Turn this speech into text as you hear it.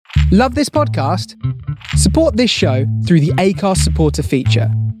Love this podcast? Support this show through the Acast supporter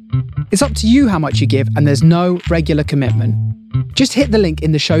feature. It's up to you how much you give, and there's no regular commitment. Just hit the link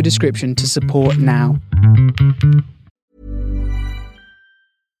in the show description to support now.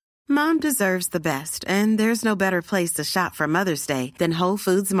 Mom deserves the best, and there's no better place to shop for Mother's Day than Whole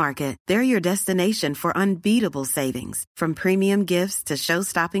Foods Market. They're your destination for unbeatable savings, from premium gifts to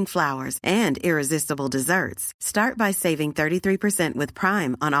show-stopping flowers and irresistible desserts. Start by saving 33% with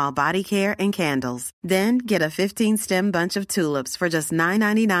Prime on all body care and candles. Then get a 15-stem bunch of tulips for just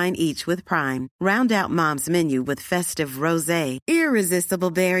 $9.99 each with Prime. Round out Mom's menu with festive rosé,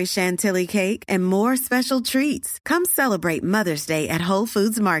 irresistible berry chantilly cake, and more special treats. Come celebrate Mother's Day at Whole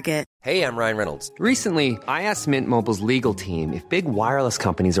Foods Market. Hey, I'm Ryan Reynolds. Recently, I asked Mint Mobile's legal team if big wireless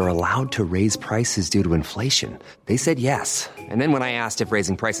companies are allowed to raise prices due to inflation. They said yes. And then when I asked if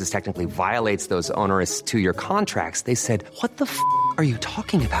raising prices technically violates those onerous two-year contracts, they said, "What the f*** are you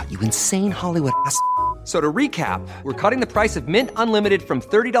talking about, you insane Hollywood ass?" So to recap, we're cutting the price of Mint Unlimited from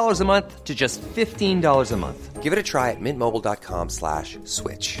 $30 a month to just $15 a month. Give it a try at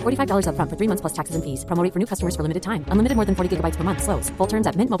mintmobile.com/switch. $45 up front for 3 months plus taxes and fees. Promo rate for new customers for limited time. Unlimited more than 40 gigabytes per month. Slows full terms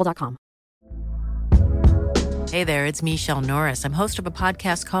at mintmobile.com. Hey there, it's Michelle Norris. I'm host of a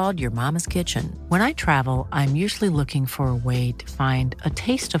podcast called Your Mama's Kitchen. When I travel, I'm usually looking for a way to find a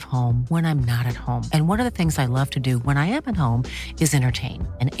taste of home when I'm not at home. And one of the things I love to do when I am at home is entertain.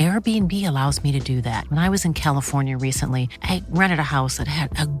 And Airbnb allows me to do that. When I was in California recently, I rented a house that had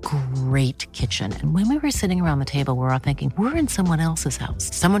a great kitchen. And when we were sitting around the table, we were all thinking, we're in someone else's house.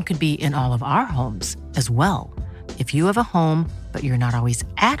 Someone could be in all of our homes as well. If you have a home, but you're not always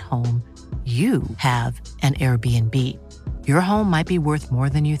at home, you have an Airbnb. Your home might be worth more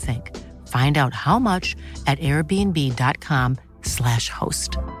than you think. Find out how much at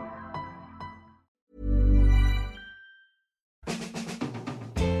airbnb.com/host.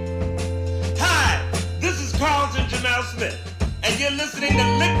 Hi, this is Carlton Janelle Smith, and you're listening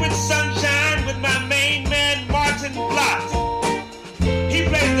to Liquid Sunshine with my main man, Maarten Vlot. He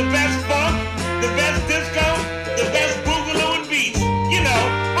plays the best funk, the best disco, the best boogaloo and beats. You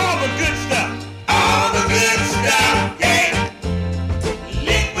know, all the good stuff. All the good stuff, yeah.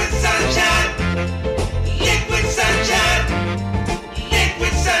 Liquid sunshine, liquid sunshine,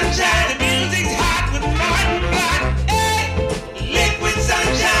 liquid sunshine. The music's hot with Maarten Vlot. Hey, liquid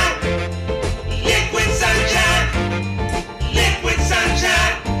sunshine, liquid sunshine, liquid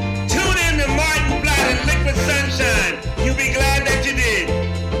sunshine. Tune in to Maarten Vlot and Liquid Sunshine. You'll be glad that you did.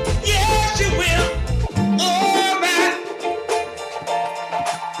 Yes, you will.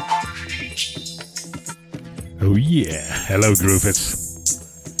 Oh yeah, hello Groovers.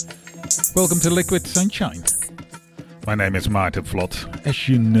 Welcome to Liquid Sunshine. My name is Maarten Vlot, as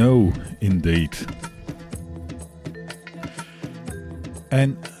you know, indeed.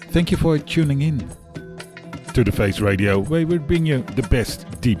 And thank you for tuning in to the Face Radio, where we bring you the best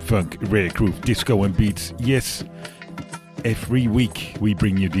deep funk, rare groove, disco and beats. Yes, every week we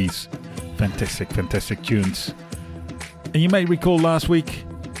bring you these fantastic tunes. And you may recall last week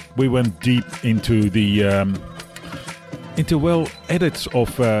we went deep into the edits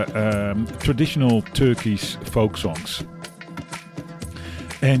of traditional Turkish folk songs,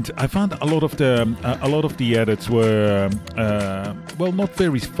 and I found a lot of the edits were not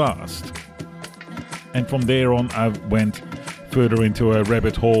very fast, and from there on I went further into a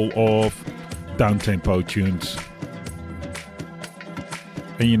rabbit hole of down-tempo tunes.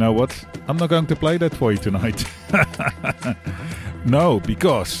 And you know what? I'm not going to play that for you tonight. No,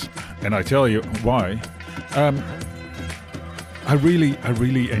 because, and I tell you why. I really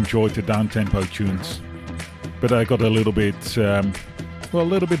enjoyed the down-tempo tunes, but I got a little bit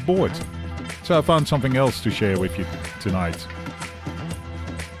bored. So I found something else to share with you tonight.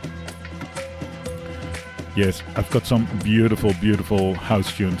 Yes, I've got some beautiful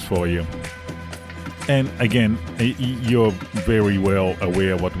house tunes for you. And again, you're very well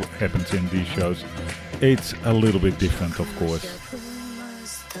aware what happens in these shows. It's a little bit different, of course.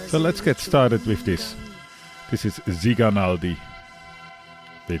 So let's get started with this. This is Ziganaldi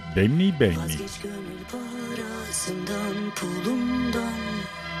with Benni Benni.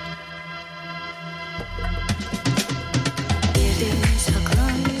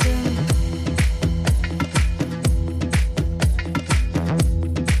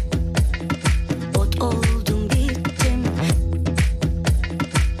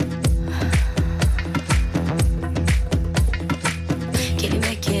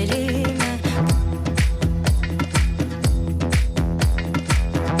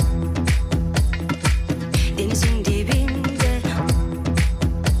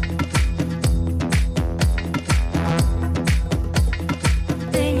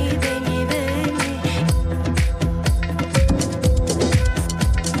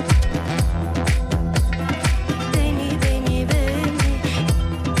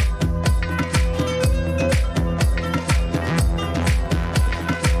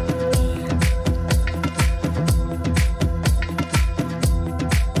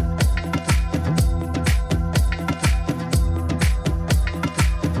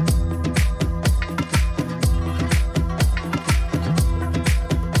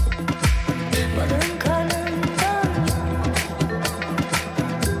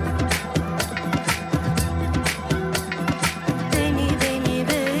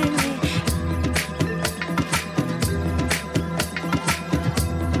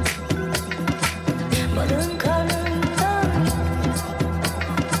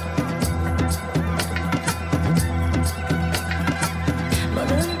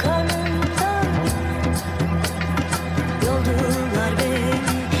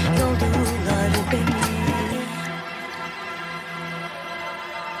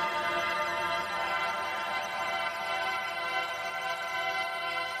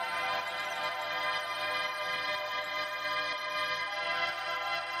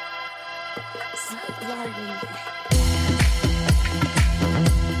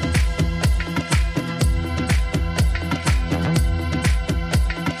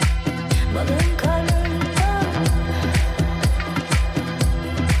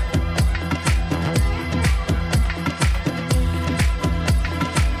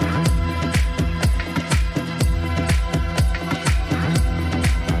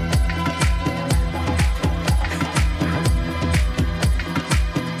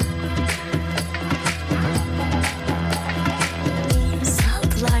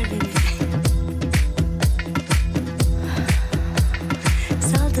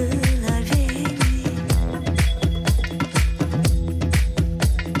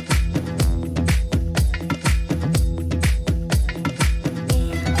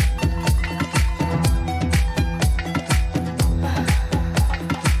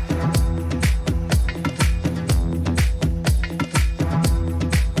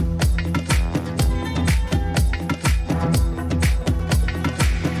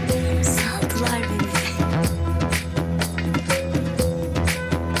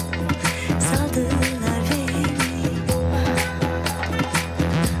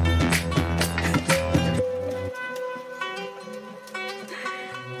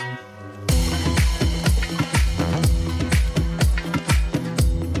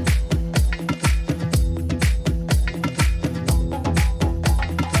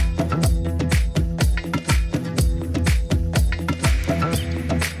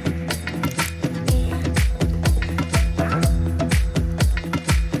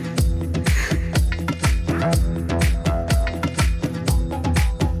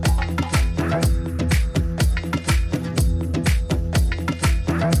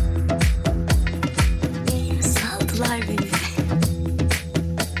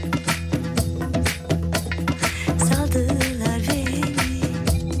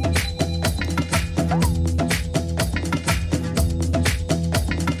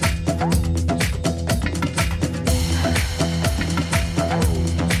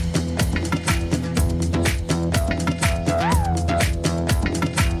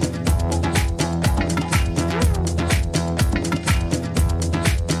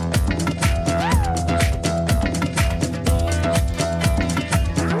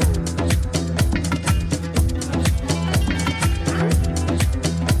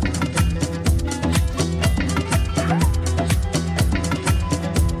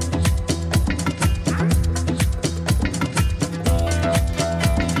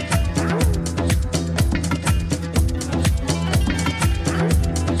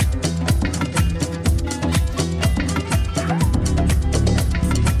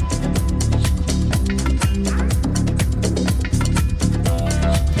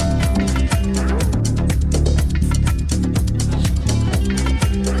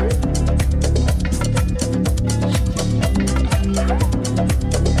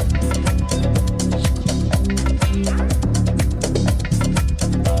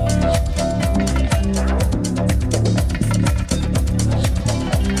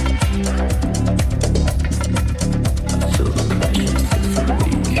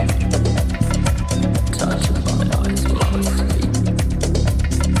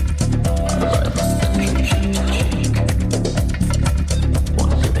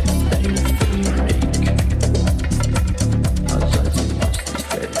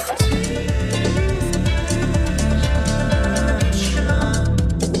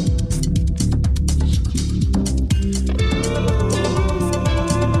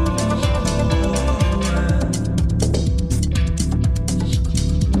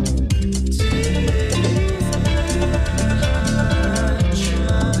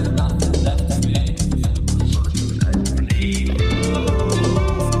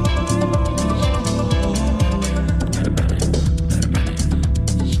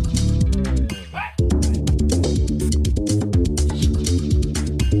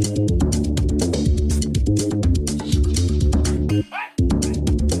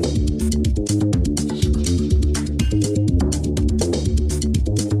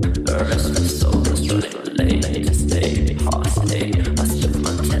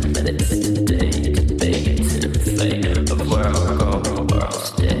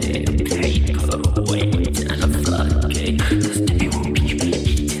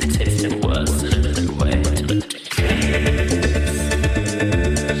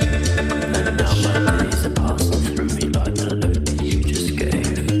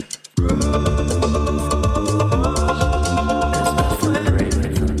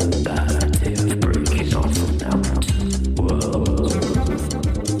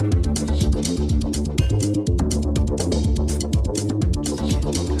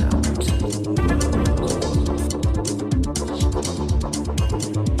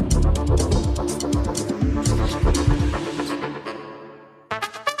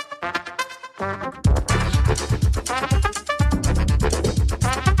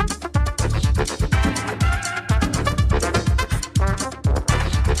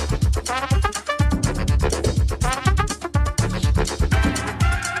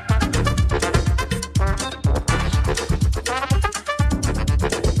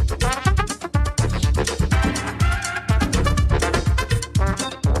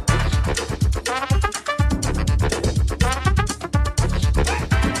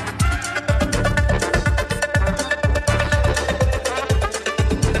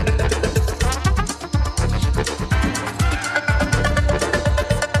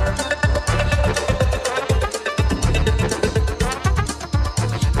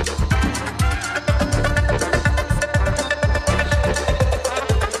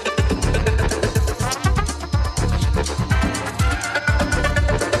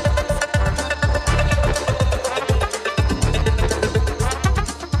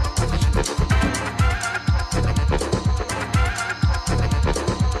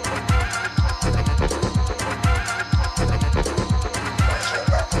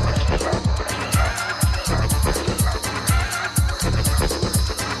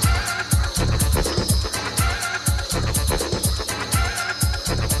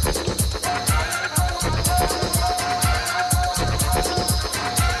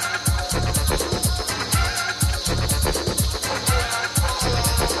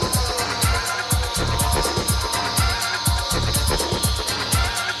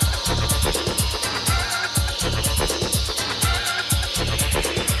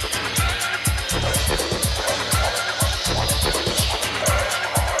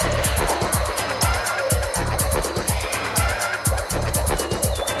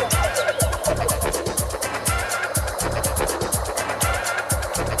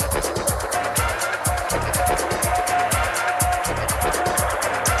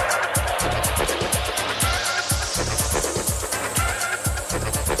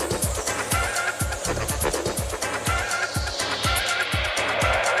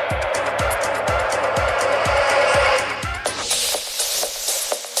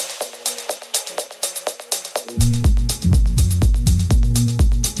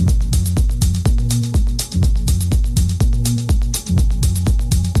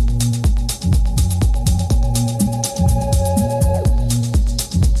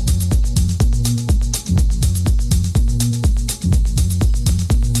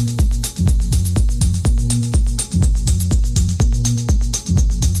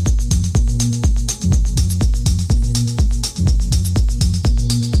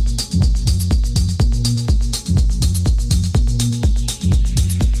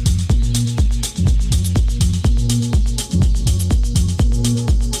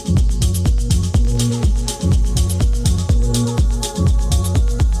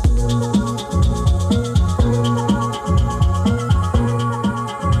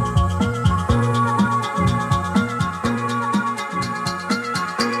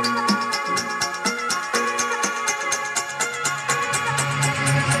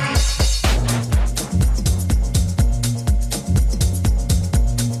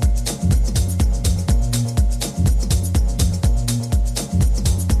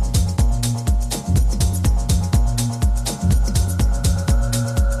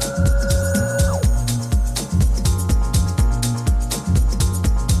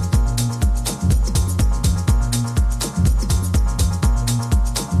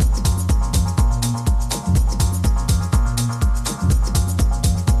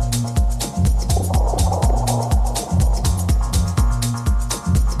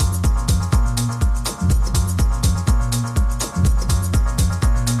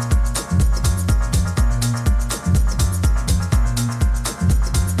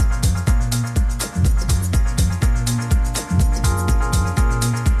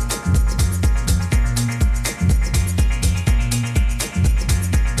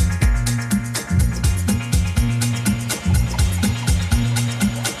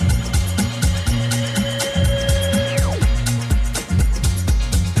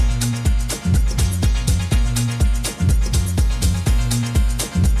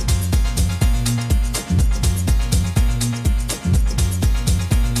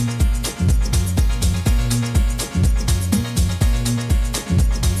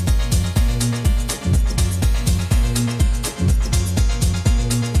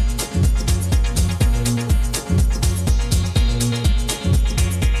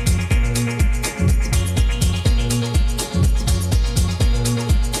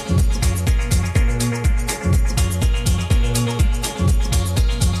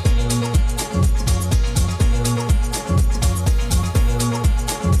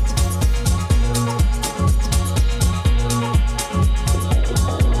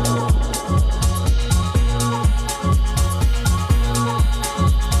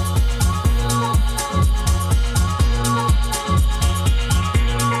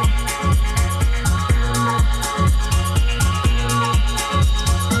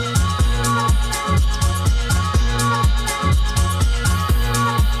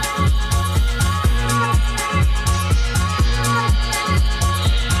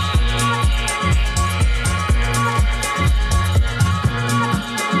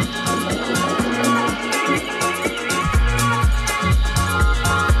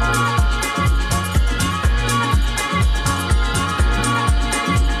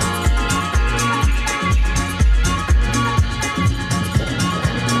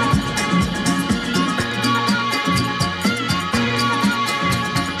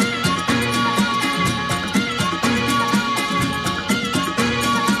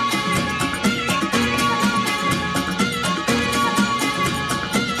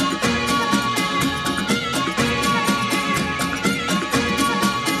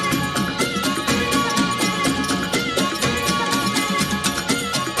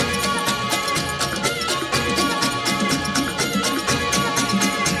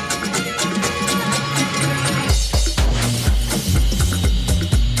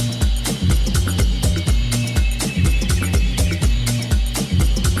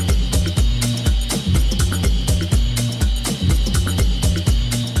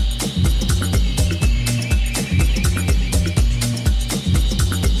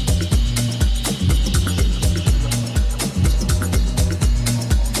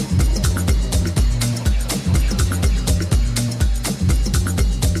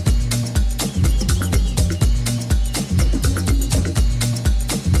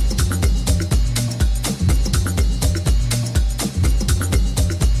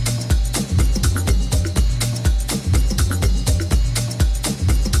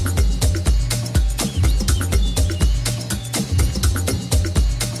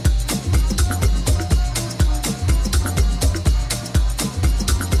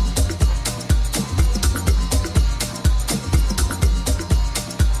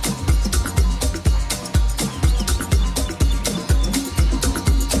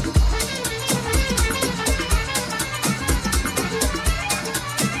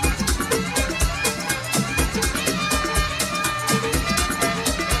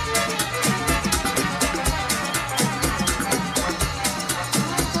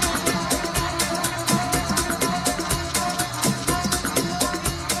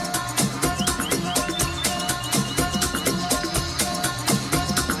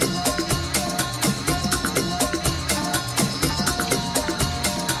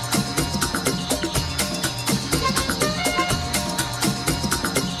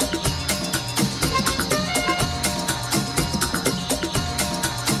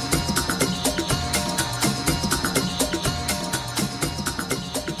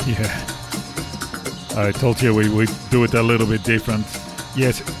 I told you we do it a little bit different.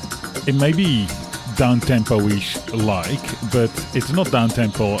 Yes, it may be down-tempo-ish but it's not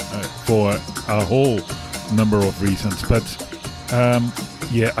down-tempo for a whole number of reasons. But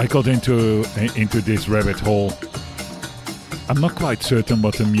I got into this rabbit hole. I'm not quite certain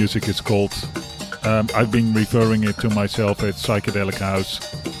what the music is called. I've been referring it to myself as psychedelic house.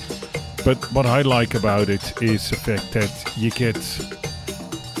 But what I like about it is the fact that you get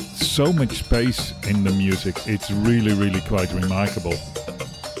so much space in the music. It's really, really quite remarkable.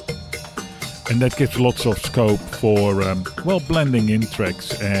 And that gives lots of scope for, blending in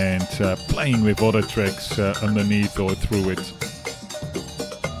tracks and playing with other tracks underneath or through it.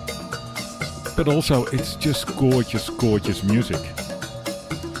 But also, it's just gorgeous, gorgeous music.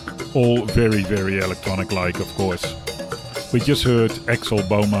 All very, very electronic-like, of course. We just heard Axel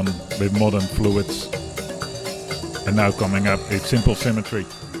Bowman with Modern Fluids. And now coming up, it's Simple Symmetry.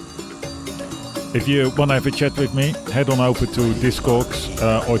 If you want to have a chat with me, head on over to Discogs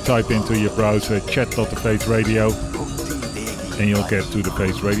or type into your browser chat.thefaithradio and you'll get to the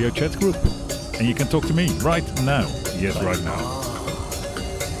Faith Radio chat group. And you can talk to me right now. Yes, right now.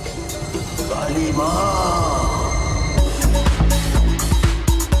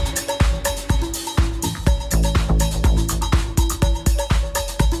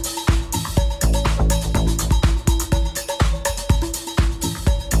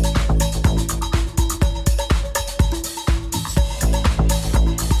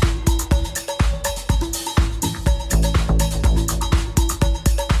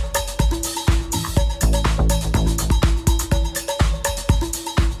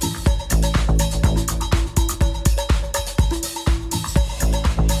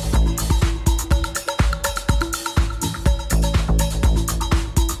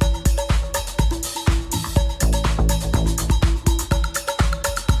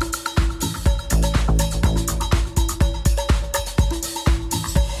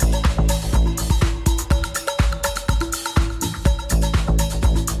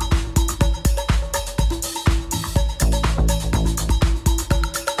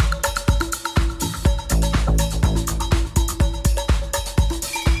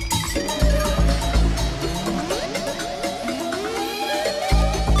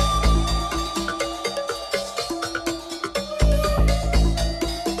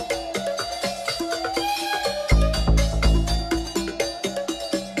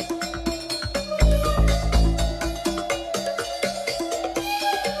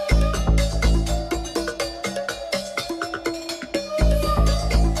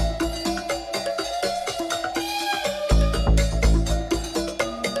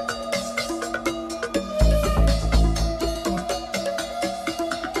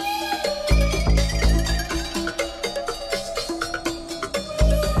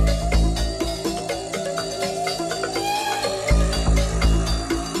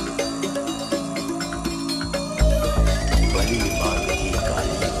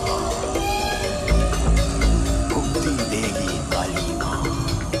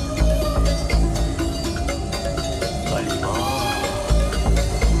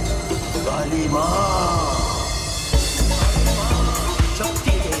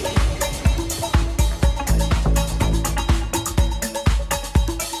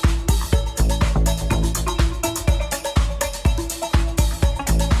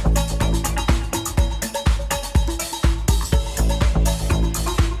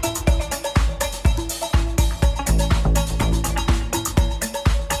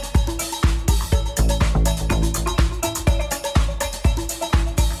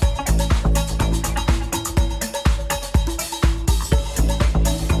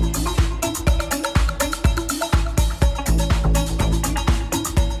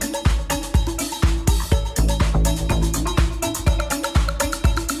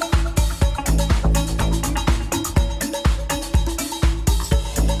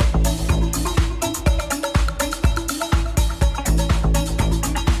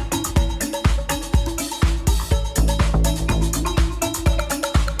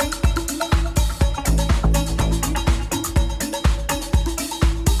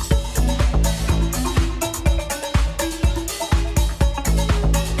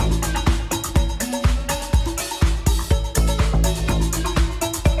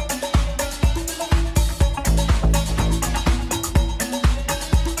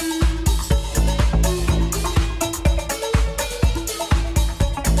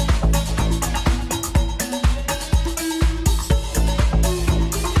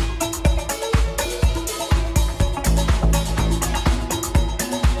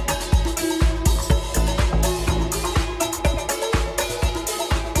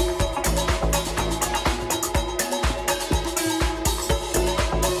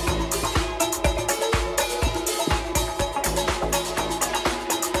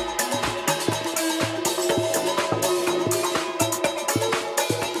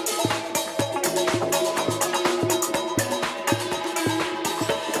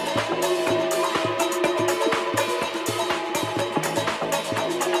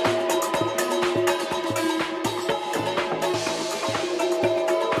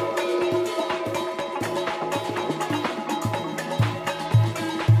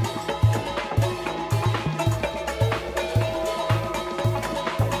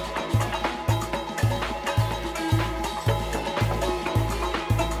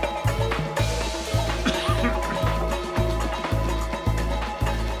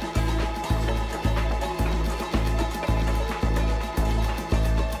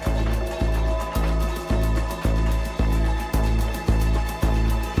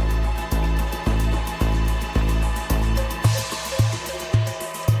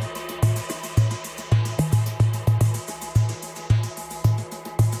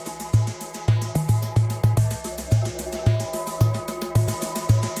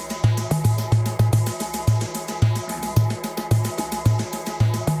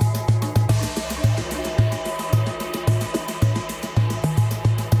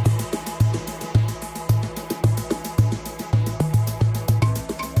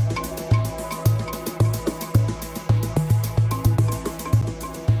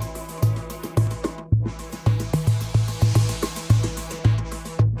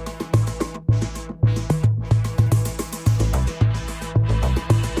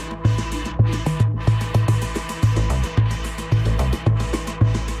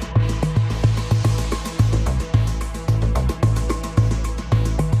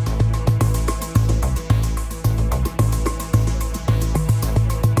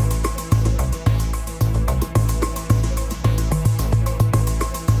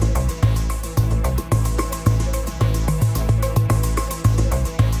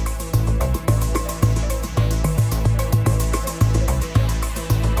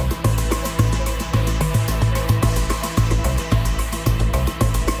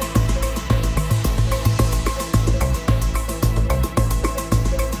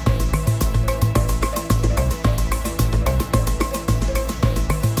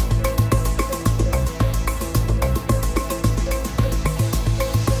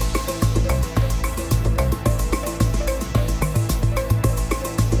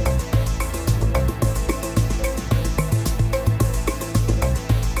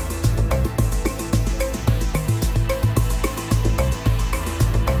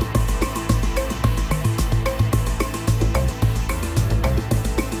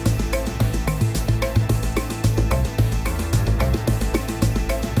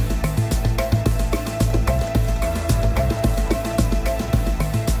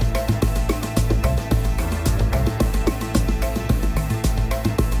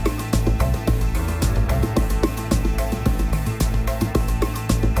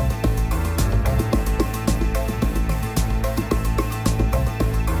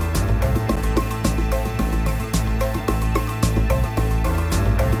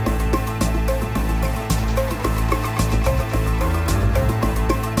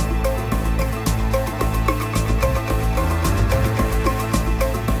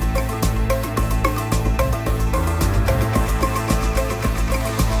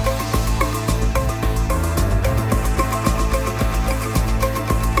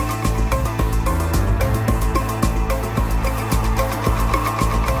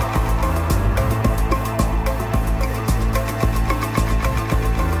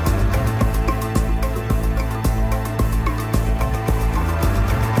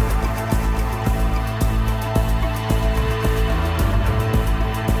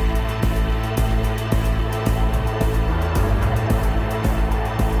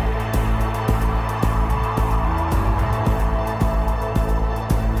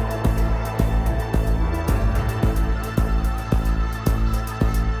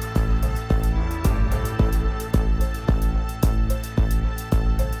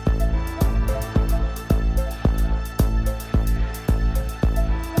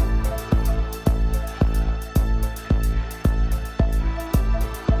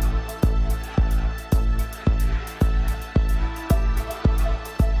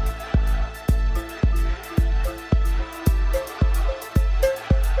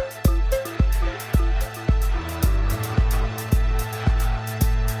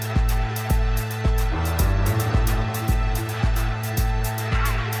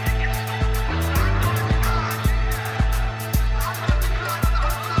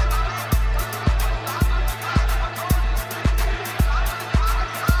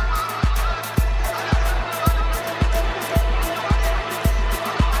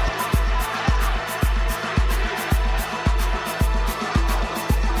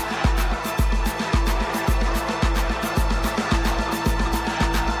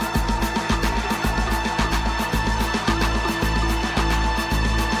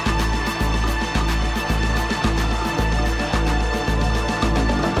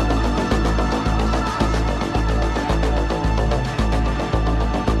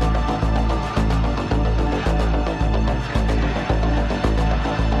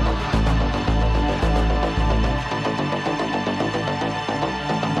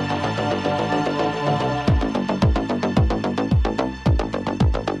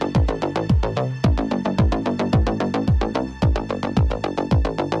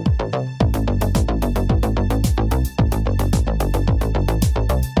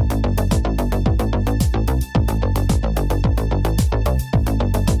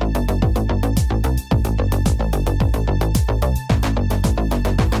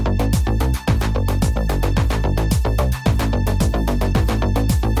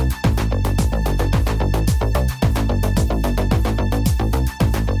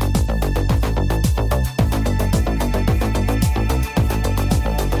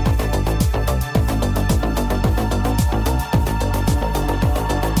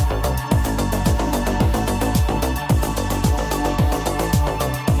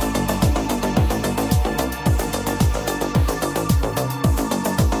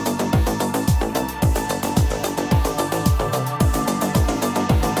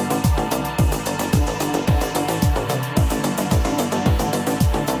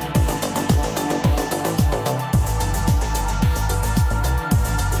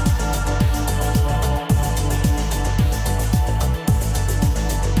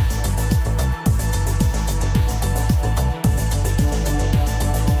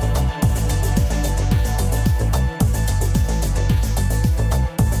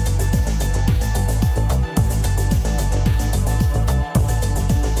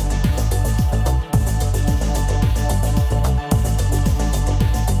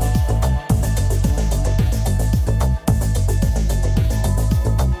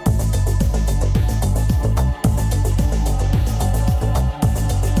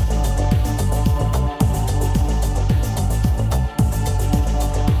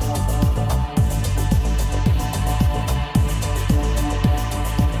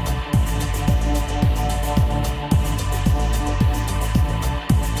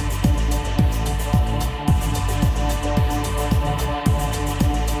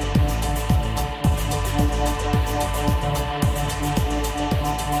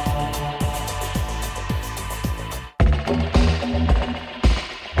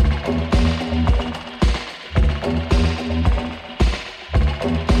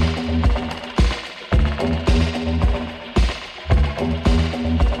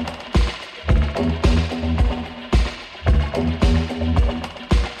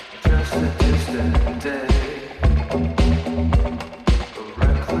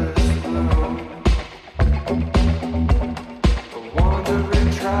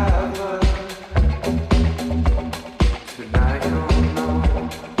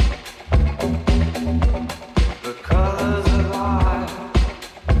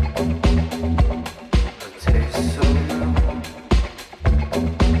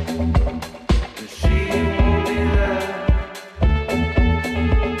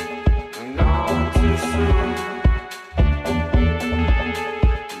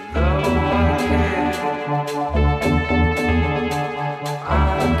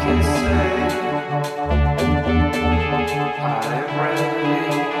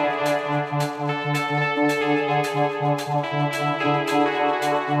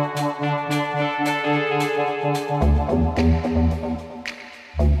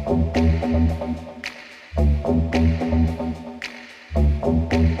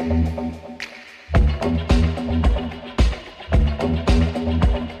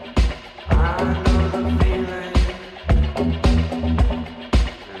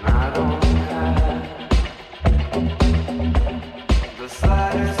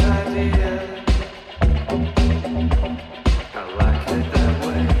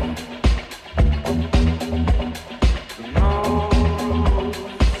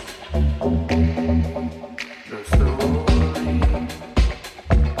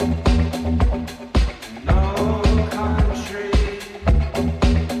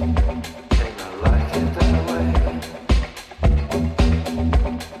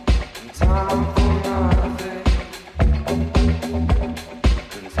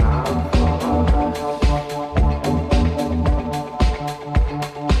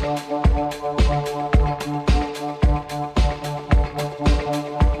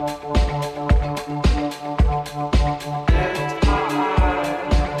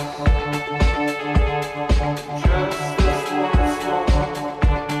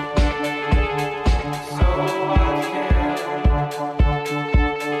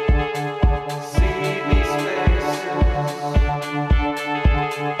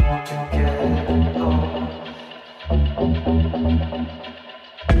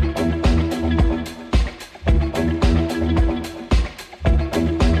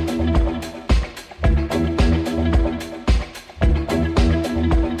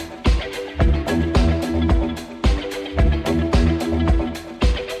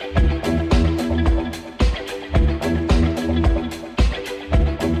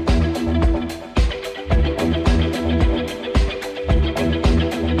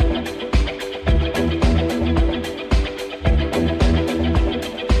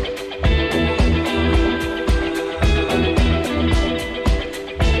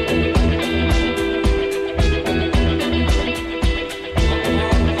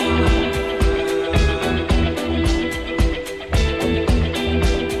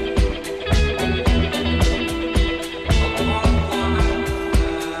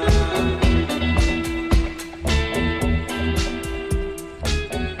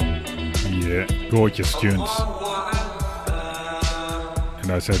 Gorgeous tunes.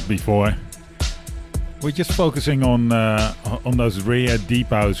 And I said before, we're just focusing on those rare deep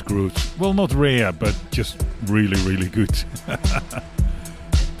house grooves. Well, not rare, but just really, really good.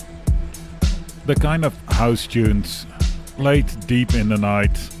 The kind of house tunes, late, deep in the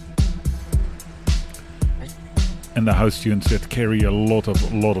night, and the house tunes that carry a lot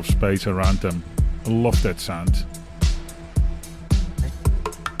of space around them. I love that sound.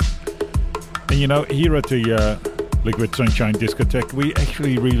 And you know, here at the Liquid Sunshine Discotheque, we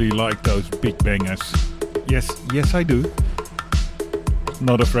actually really like those big bangers. Yes I do.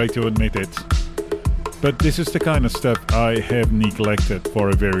 Not afraid to admit it. But this is the kind of stuff I have neglected for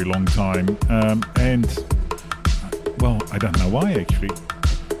a very long time. And, well, I don't know why actually.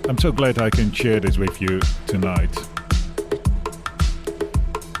 I'm so glad I can share this with you tonight.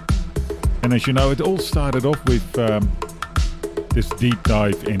 And as you know, it all started off with this deep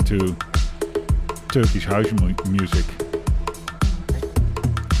dive into Turkish house music.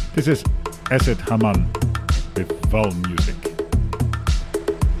 This is Asad Haman with Vlot music.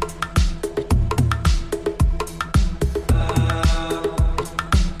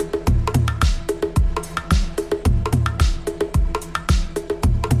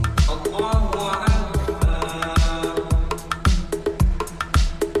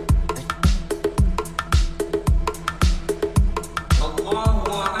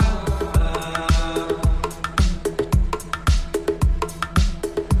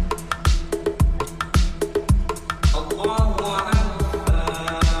 Allah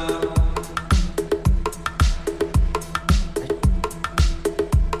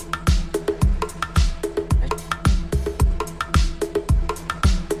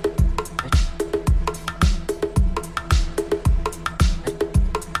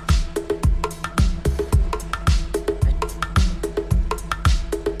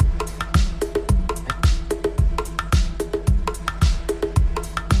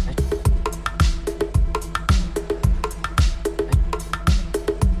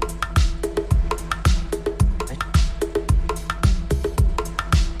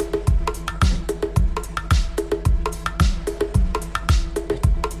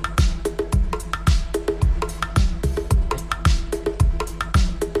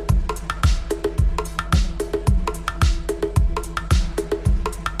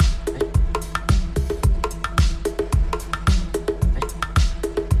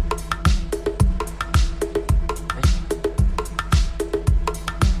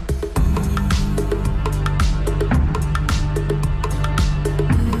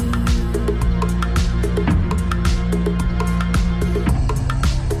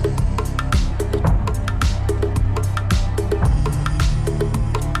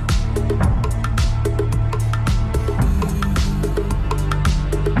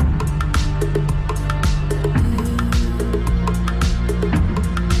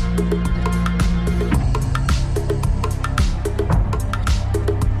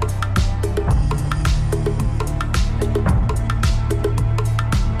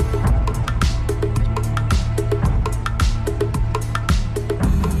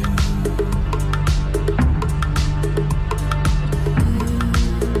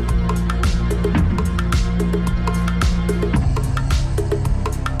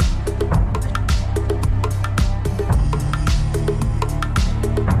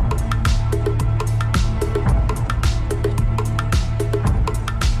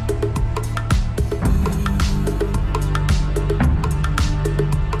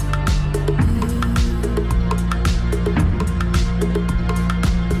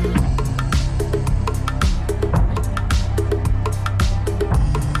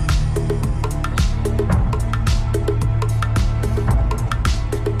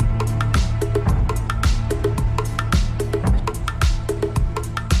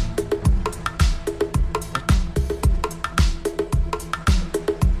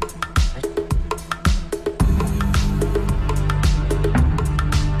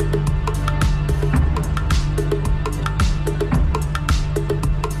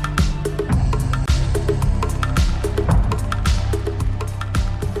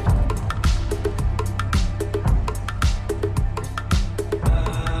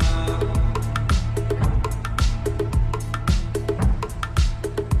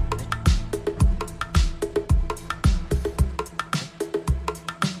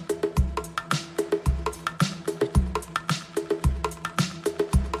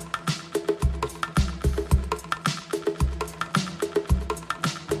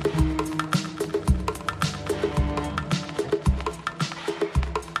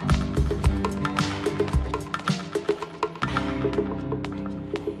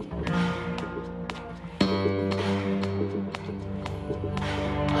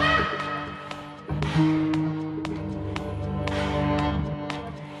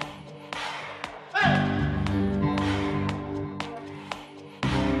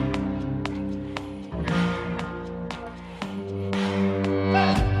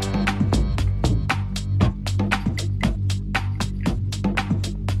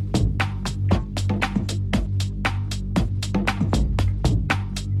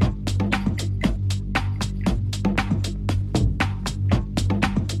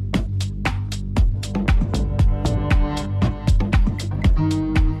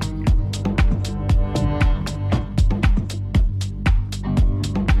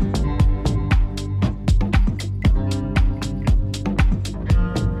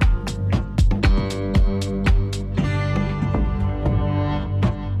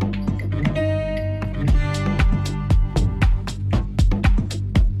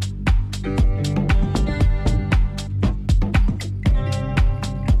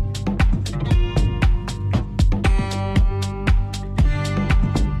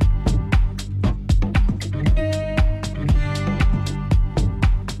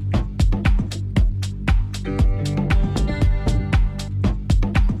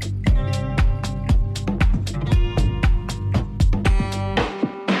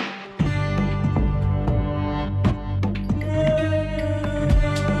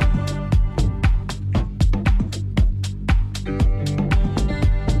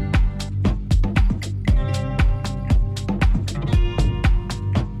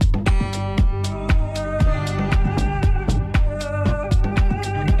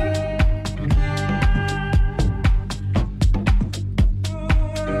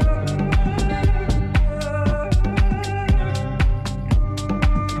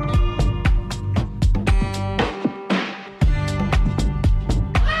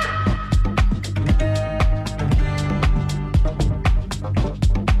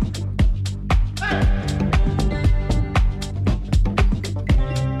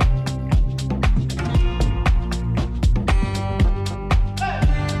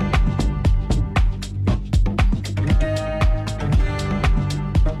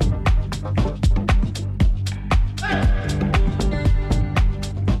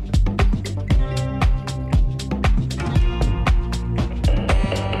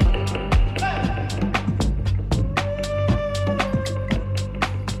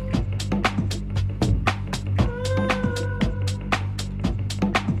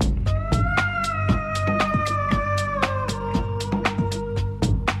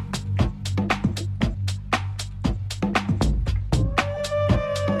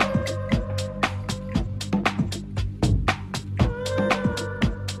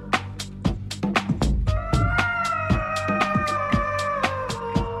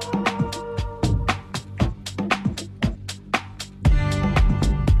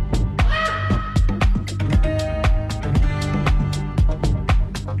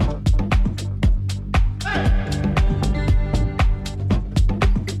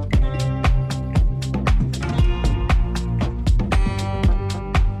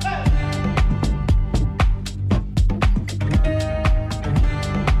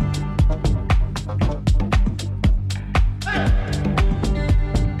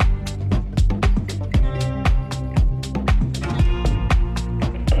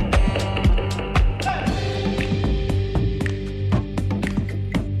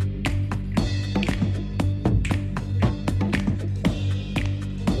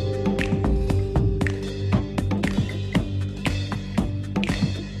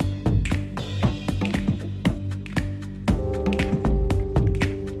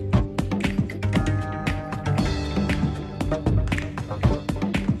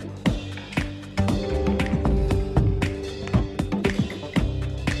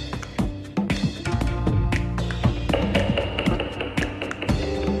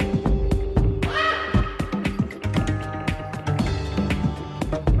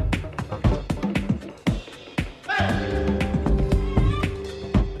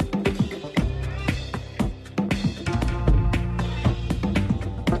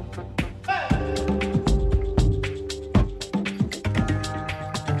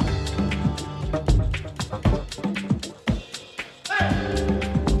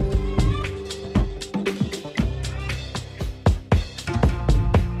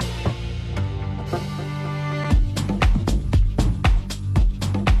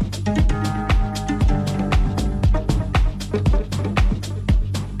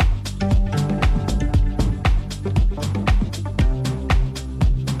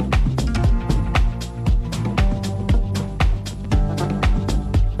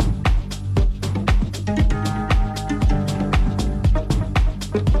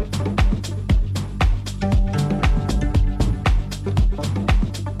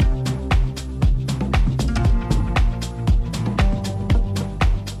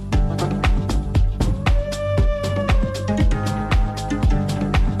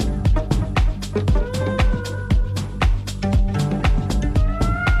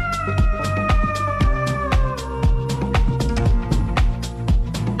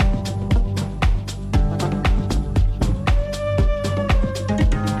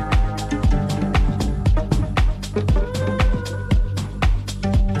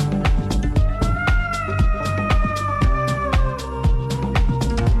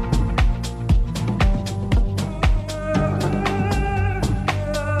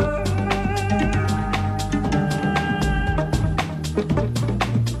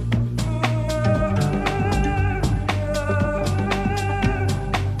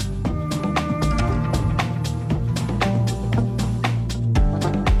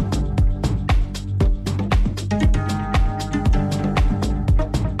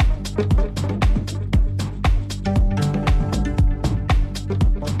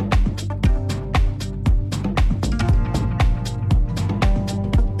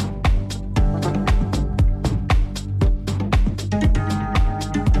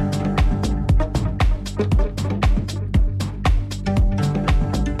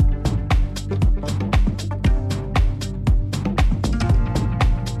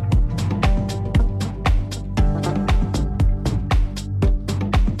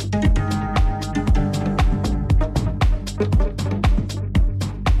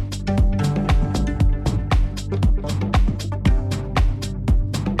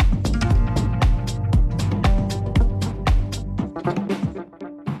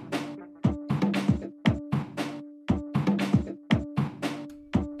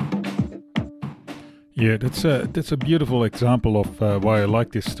Yeah, that's a beautiful example of why I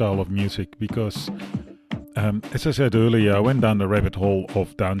like this style of music, because as I said earlier, I went down the rabbit hole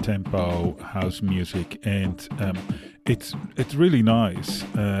of down-tempo house music, and it's really nice,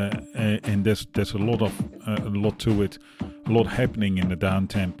 and there's a lot to it, a lot happening in the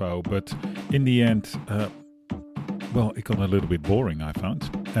down-tempo, but in the end, it got a little bit boring, I found,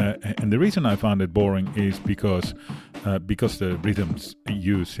 and the reason I found it boring is because the rhythms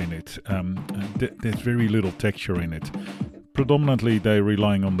used in it, there's very little texture in it. Predominantly, they're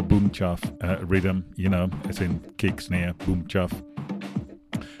relying on the boom chuff rhythm, as in kick, snare, boom chuff.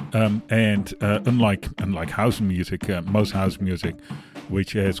 And unlike house music, most house music,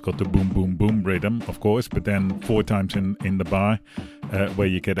 which has got the boom boom boom rhythm, of course, but then 4 times in the bar, where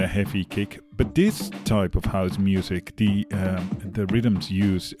you get a heavy kick. But this type of house music, the rhythms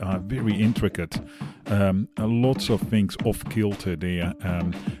used are very intricate. Lots of things off kilter there,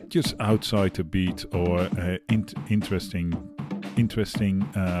 just outside the beat, or interesting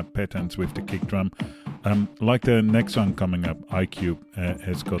patterns with the kick drum. Like the next song coming up, iCube,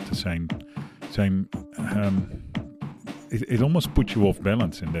 has got the same. It almost puts you off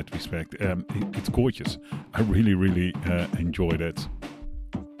balance in that respect. It's gorgeous. I really enjoyed it,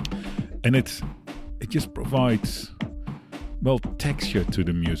 and it just provides texture to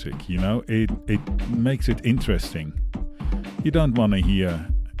the music. It makes it interesting. You don't want to hear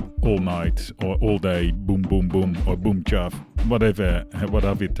all night or all day boom boom boom or boom chuff, whatever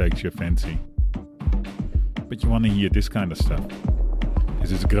it takes your fancy. But you want to hear this kind of stuff.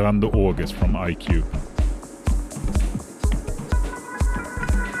 This is Grande Orges from iCube.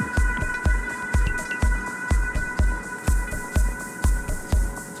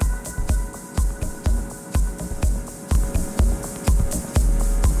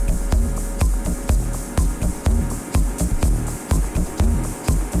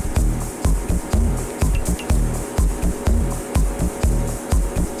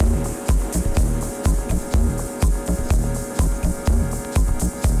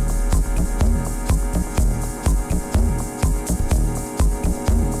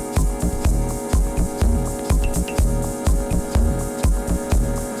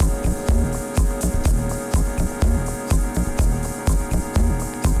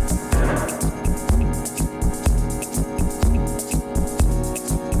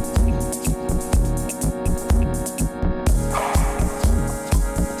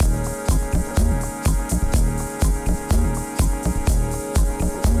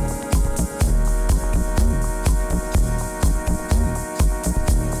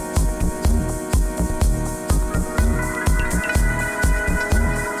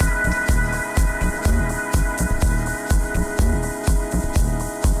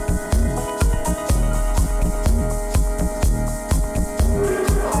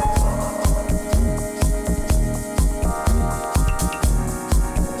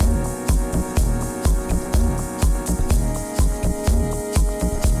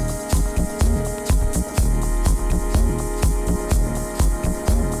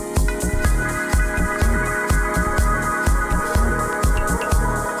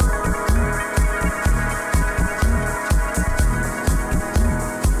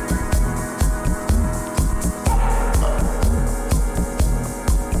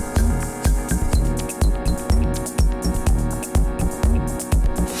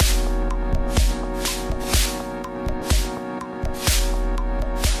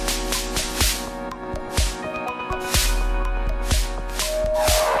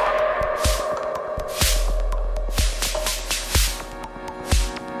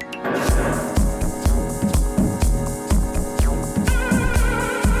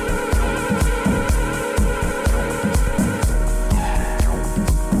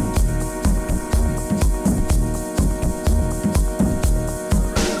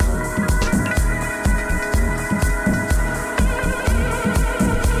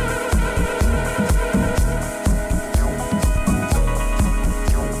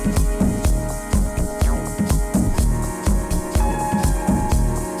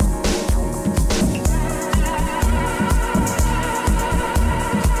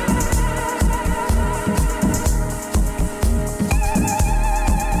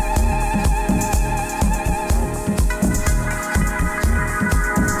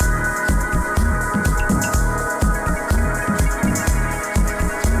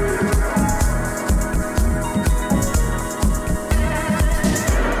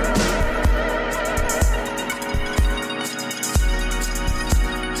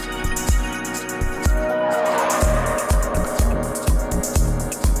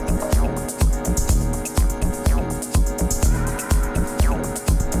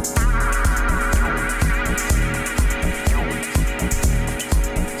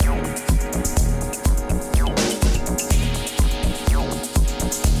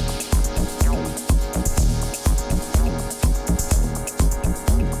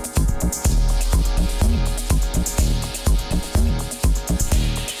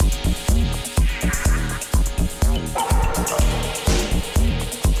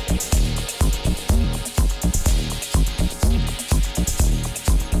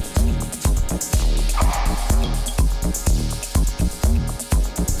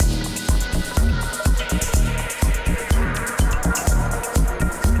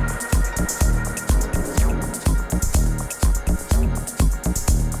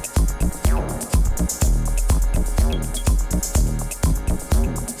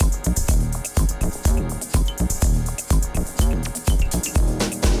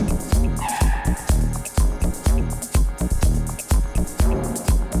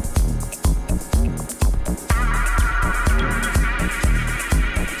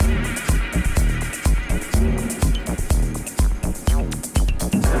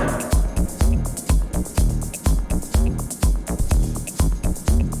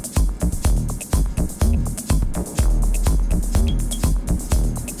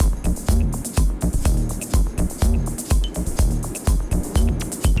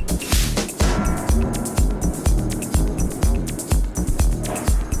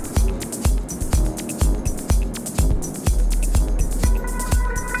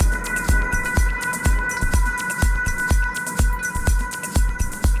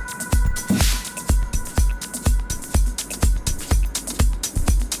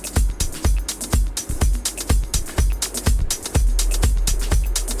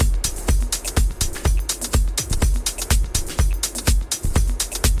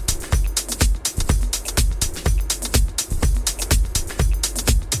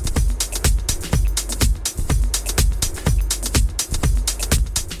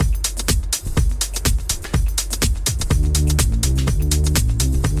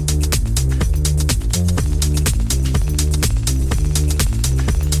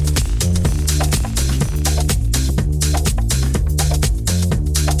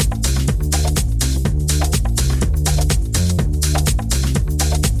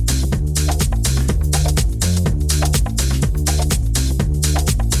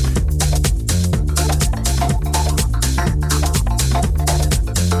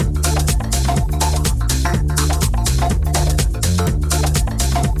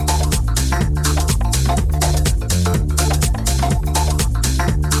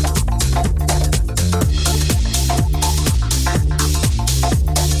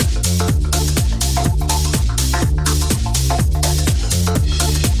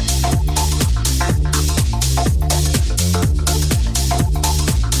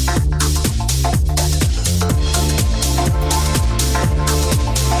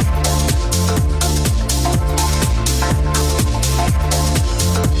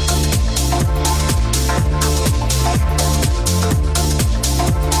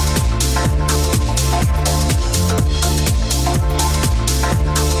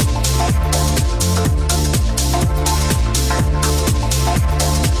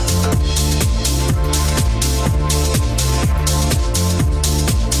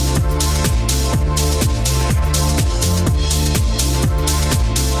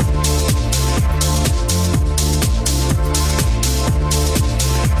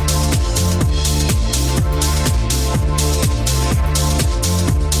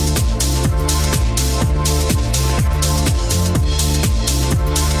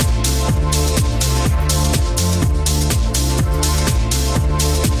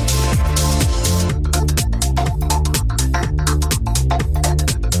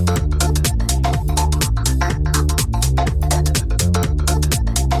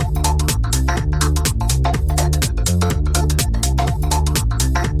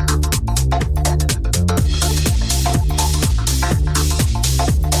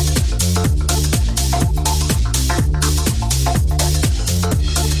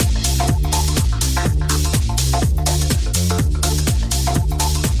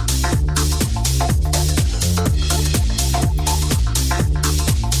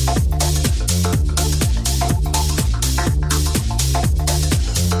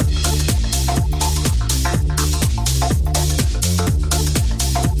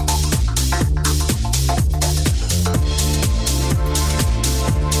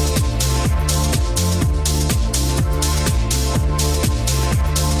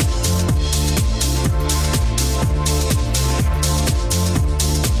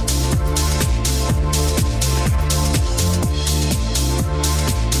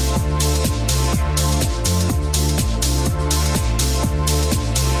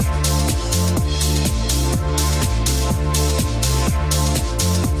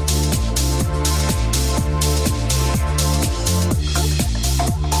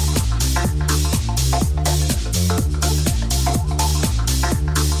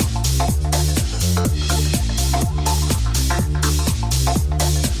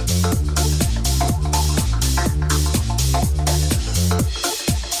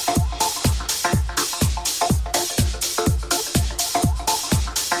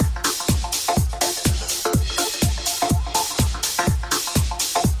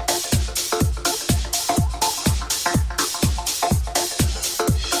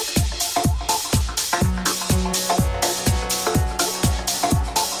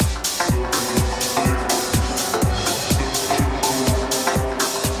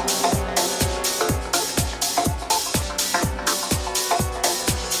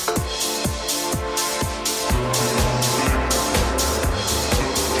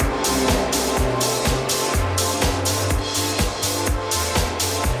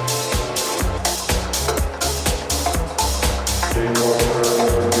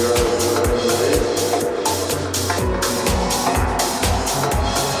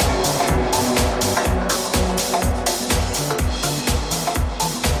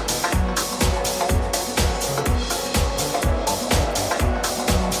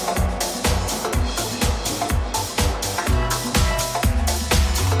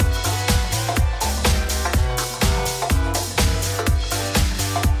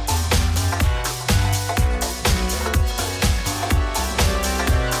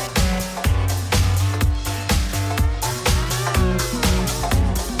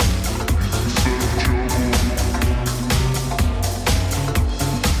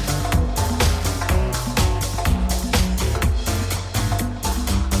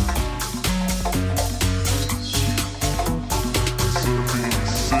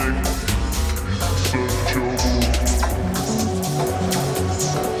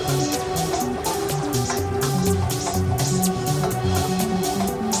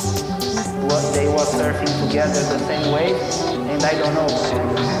 together the same way, and I don't know.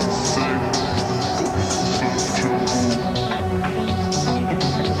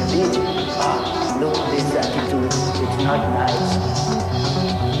 Look at this attitude, it's not nice.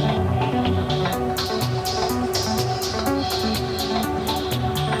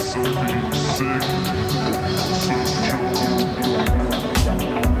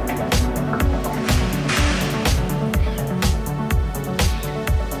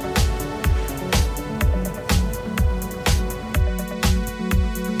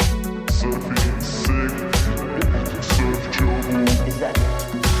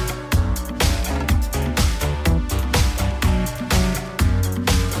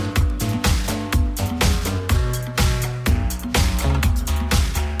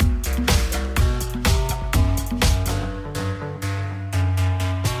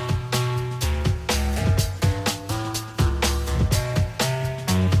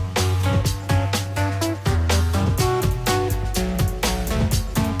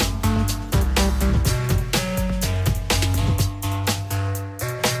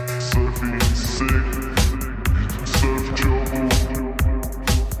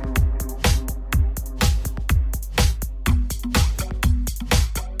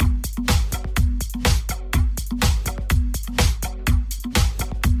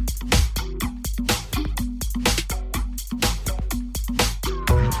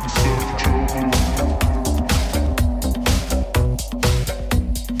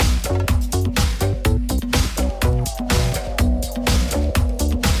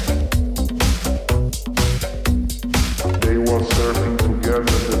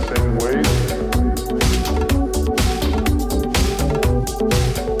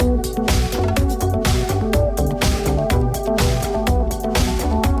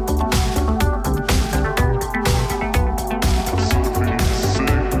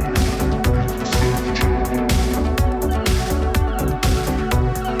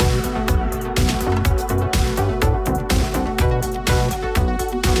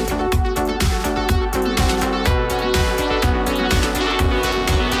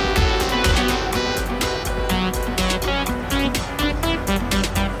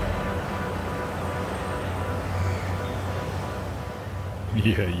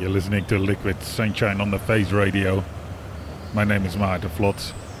 Yeah, you're listening to Liquid Sunshine on the Phase Radio. My name is Maarten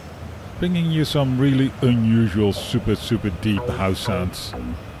Vlot, bringing you some really unusual, super deep house sounds.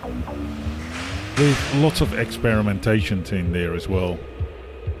 With lots of experimentation in there as well.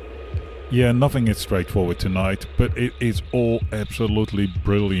 Yeah, nothing is straightforward tonight, but it is all absolutely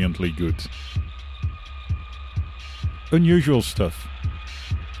brilliantly good. Unusual stuff,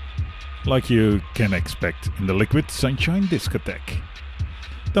 like you can expect in the Liquid Sunshine discotheque.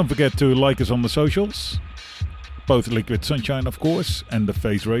 Don't forget to like us on the socials, both Liquid Sunshine of course and the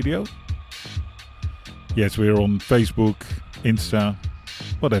Phase Radio. Yes, we're on Facebook, Insta,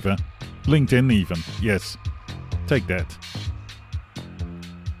 whatever, LinkedIn even, yes, take that.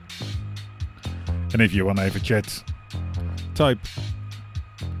 And if you want to have a chat, type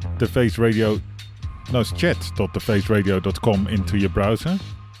chat.thefaceradio.com into your browser.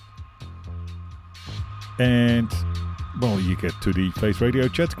 And, well, you get to the Phase Radio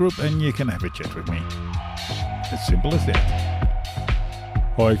chat group and you can have a chat with me. As simple as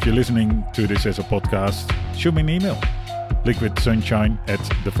that. Or if you're listening to this as a podcast, shoot me an email.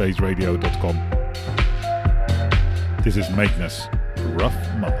 liquidsunshine@thefaceradio.com. This is Magnus, Rough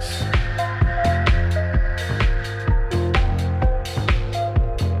Moss.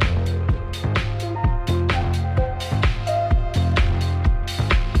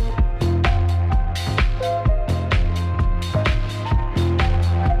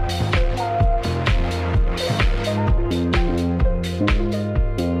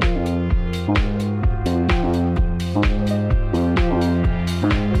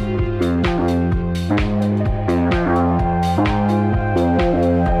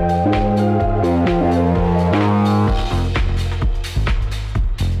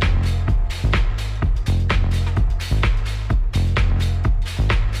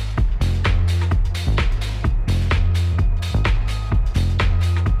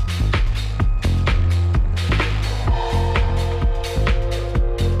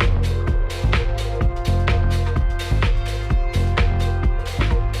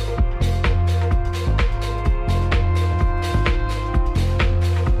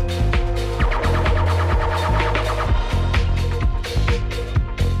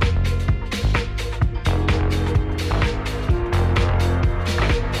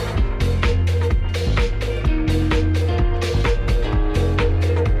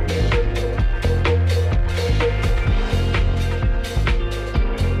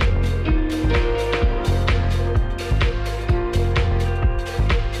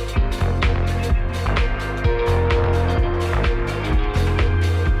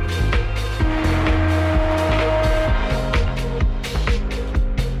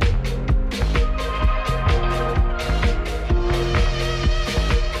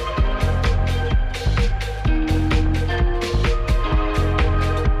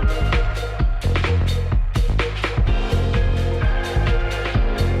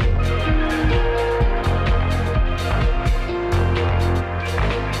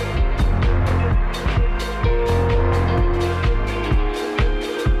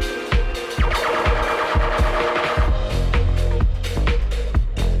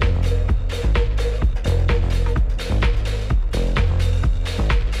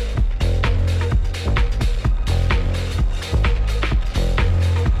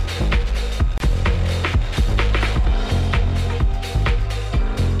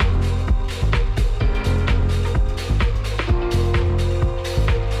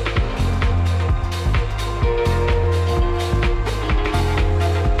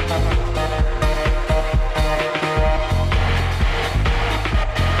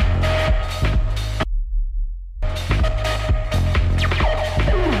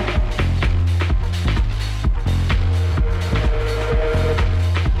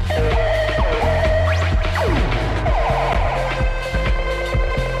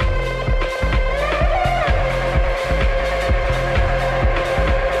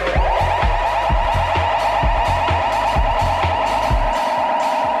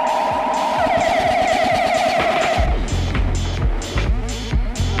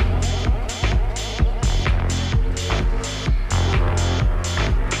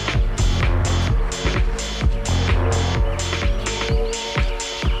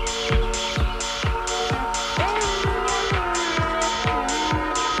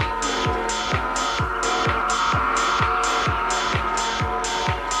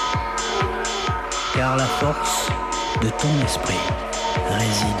 ton esprit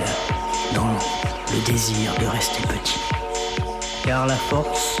réside dans le désir de rester petit. Car la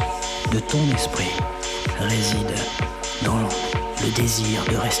force de ton esprit réside dans le désir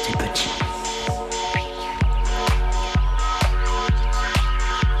de rester petit.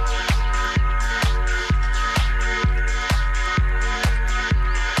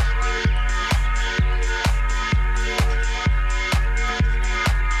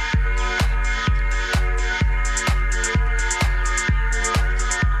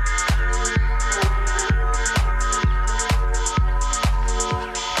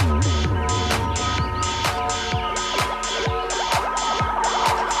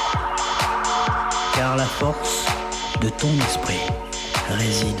 Car la force de ton esprit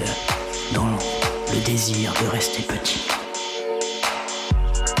réside dans le désir de rester petit.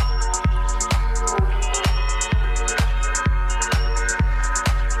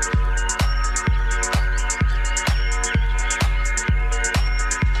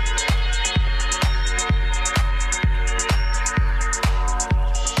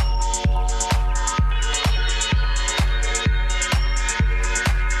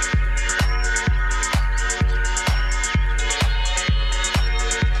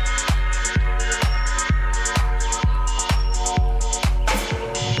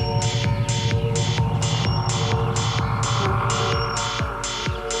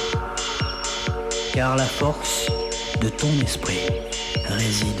 Car la force de ton esprit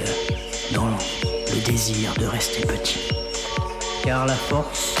réside dans le désir de rester petit. Car la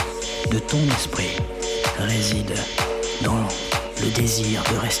force de ton esprit réside dans le désir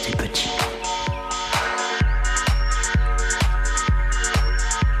de rester petit.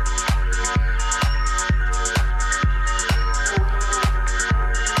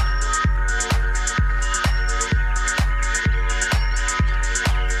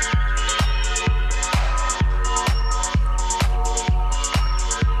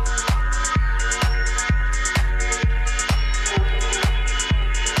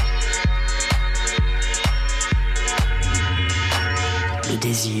 Le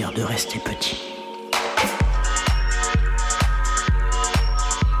désir de rester petit.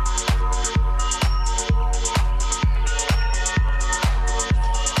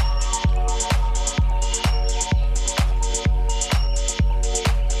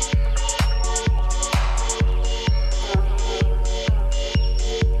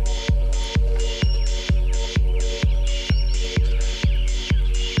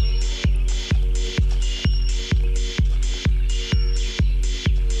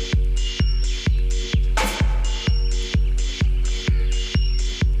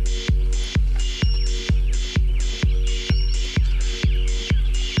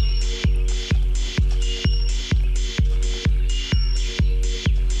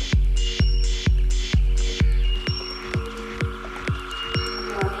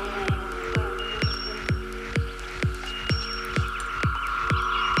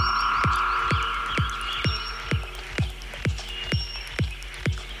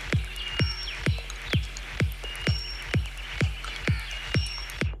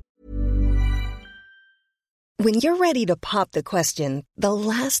 When you're ready to pop the question, the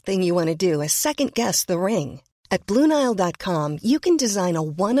last thing you want to do is second-guess the ring. At BlueNile.com, you can design a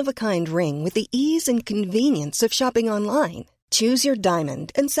one-of-a-kind ring with the ease and convenience of shopping online. Choose your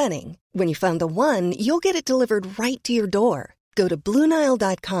diamond and setting. When you find the one, you'll get it delivered right to your door. Go to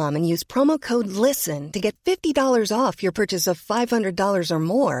BlueNile.com and use promo code LISTEN to get $50 off your purchase of $500 or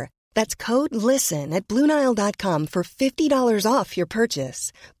more. That's code LISTEN at BlueNile.com for $50 off your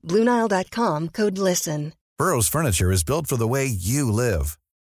purchase. BlueNile.com, code LISTEN. Burrow's furniture is built for the way you live.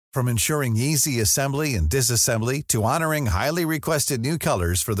 From ensuring easy assembly and disassembly to honoring highly requested new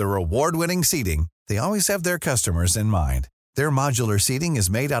colors for their award-winning seating, they always have their customers in mind. Their modular seating is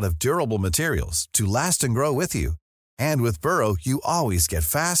made out of durable materials to last and grow with you. And with Burrow, you always get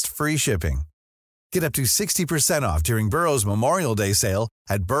fast, free shipping. Get up to 60% off during Burrow's Memorial Day sale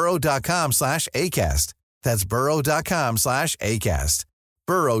at burrow.com/ACAST. That's burrow.com/ACAST.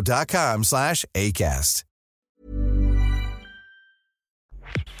 burrow.com/ACAST.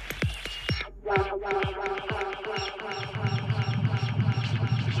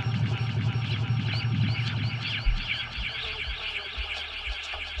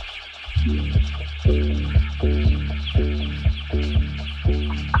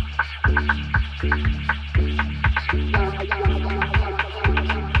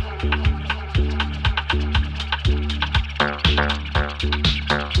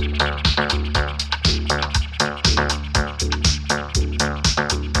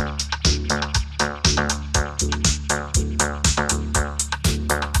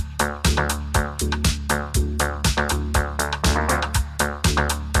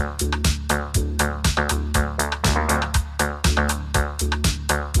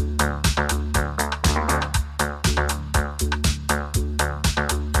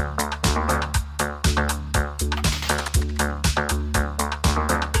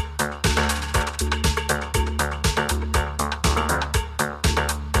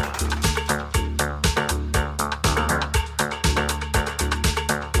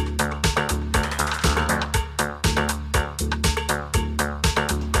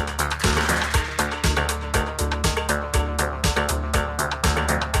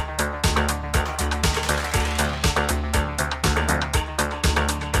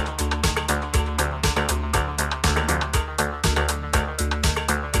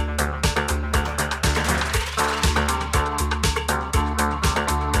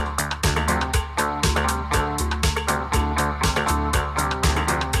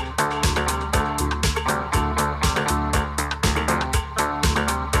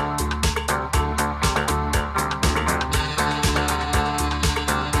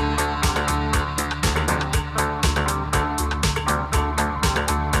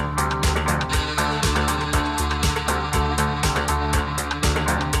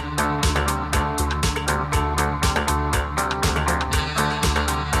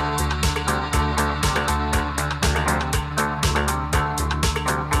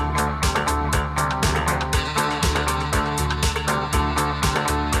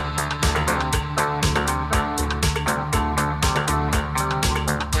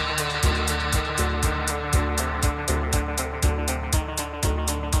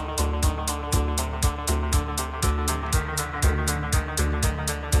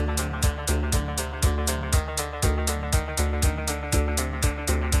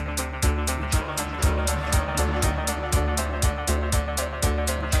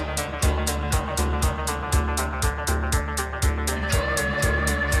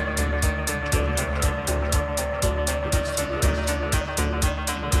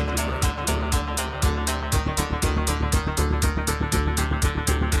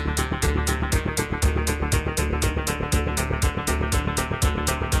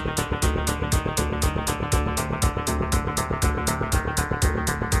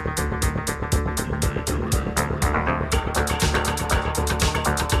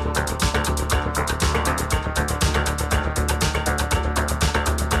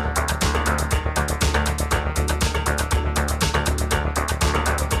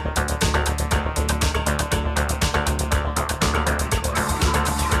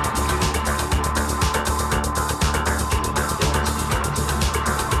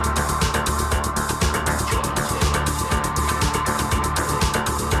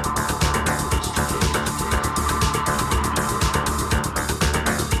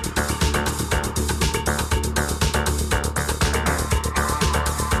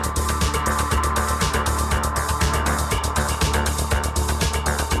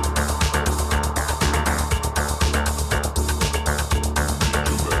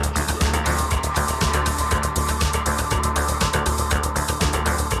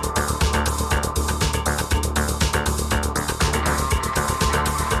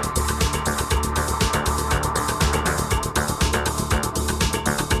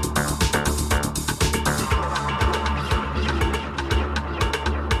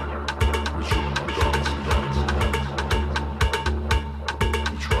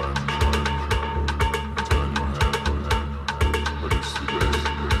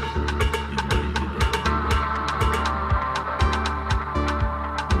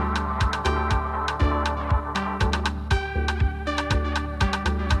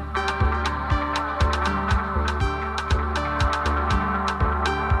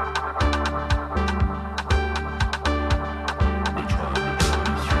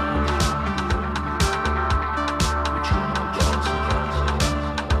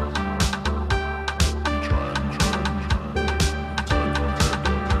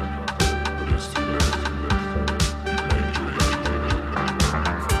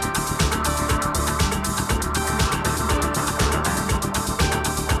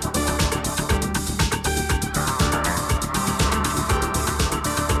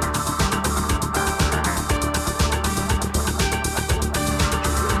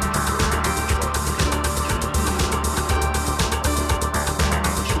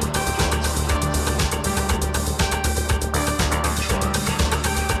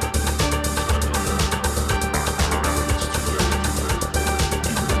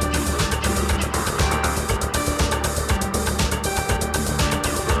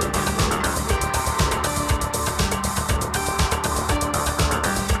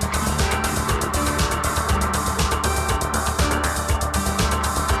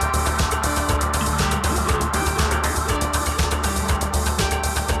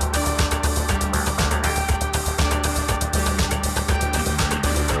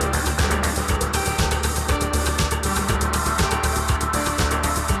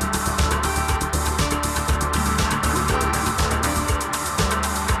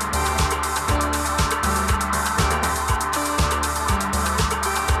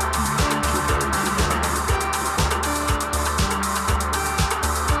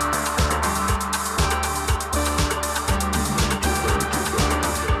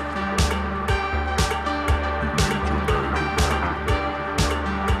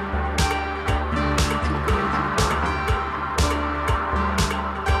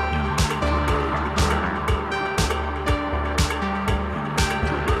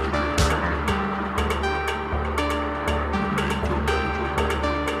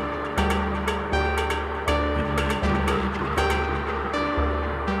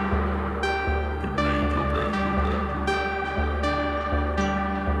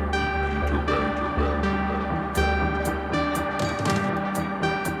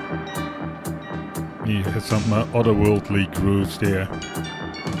 some otherworldly grooves there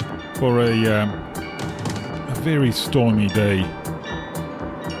for a very stormy day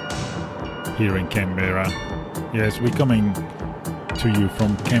here in Canberra. Yes, we're coming to you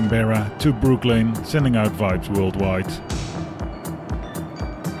from Canberra to Brooklyn, sending out vibes worldwide.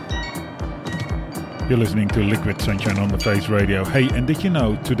 You're listening to Liquid Sunshine on the Face Radio. Hey, and did you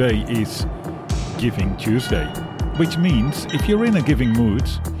know today is Giving Tuesday? Which means if you're in a giving mood,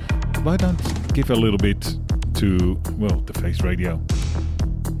 why don't give a little bit to, well, the Face Radio.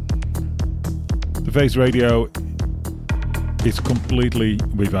 The Face Radio is completely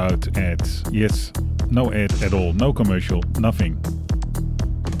without ads. Yes, no ad at all, no commercial, nothing.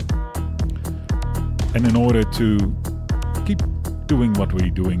 And in order to keep doing what we're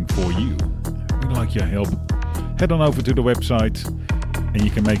doing for you, we'd like your help. Head on over to the website and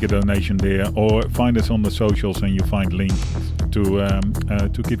you can make a donation there, or find us on the socials and you find links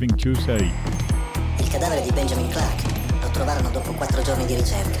to Giving Tuesday. Il cadavere di Benjamin Clark lo trovarono dopo 4 giorni di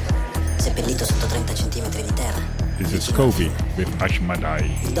ricerca, seppellito sotto 30 centimetri di terra. This is Kofi with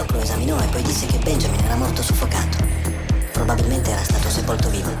Ashmadai. Il doc lo esaminò e poi disse che Benjamin era morto soffocato. Probabilmente era stato sepolto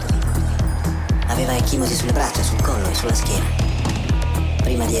vivo. Aveva ecchimosi sulle braccia, sul collo e sulla schiena.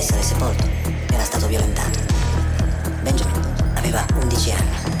 Prima di essere sepolto era stato violentato. Benjamin aveva 11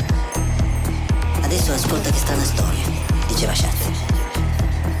 anni. Adesso ascolta che strana storia, diceva Schatz.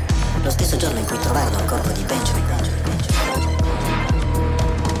 Lo stesso giorno in cui trovarono il corpo di Benjamin,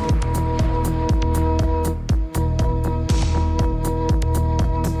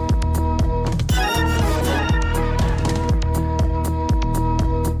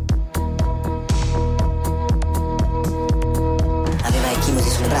 aveva ecchimosi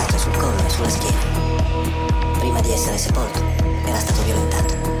sulle braccia, sul collo e sulla schiena. Prima di essere sepolto era stato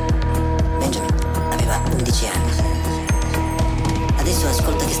violentato. Benjamin aveva 11 anni. Adesso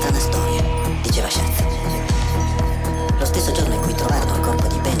ascolta che strana storia, diceva Schatz. Lo stesso giorno in cui trovarono il corpo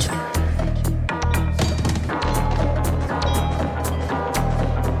di Benjamin,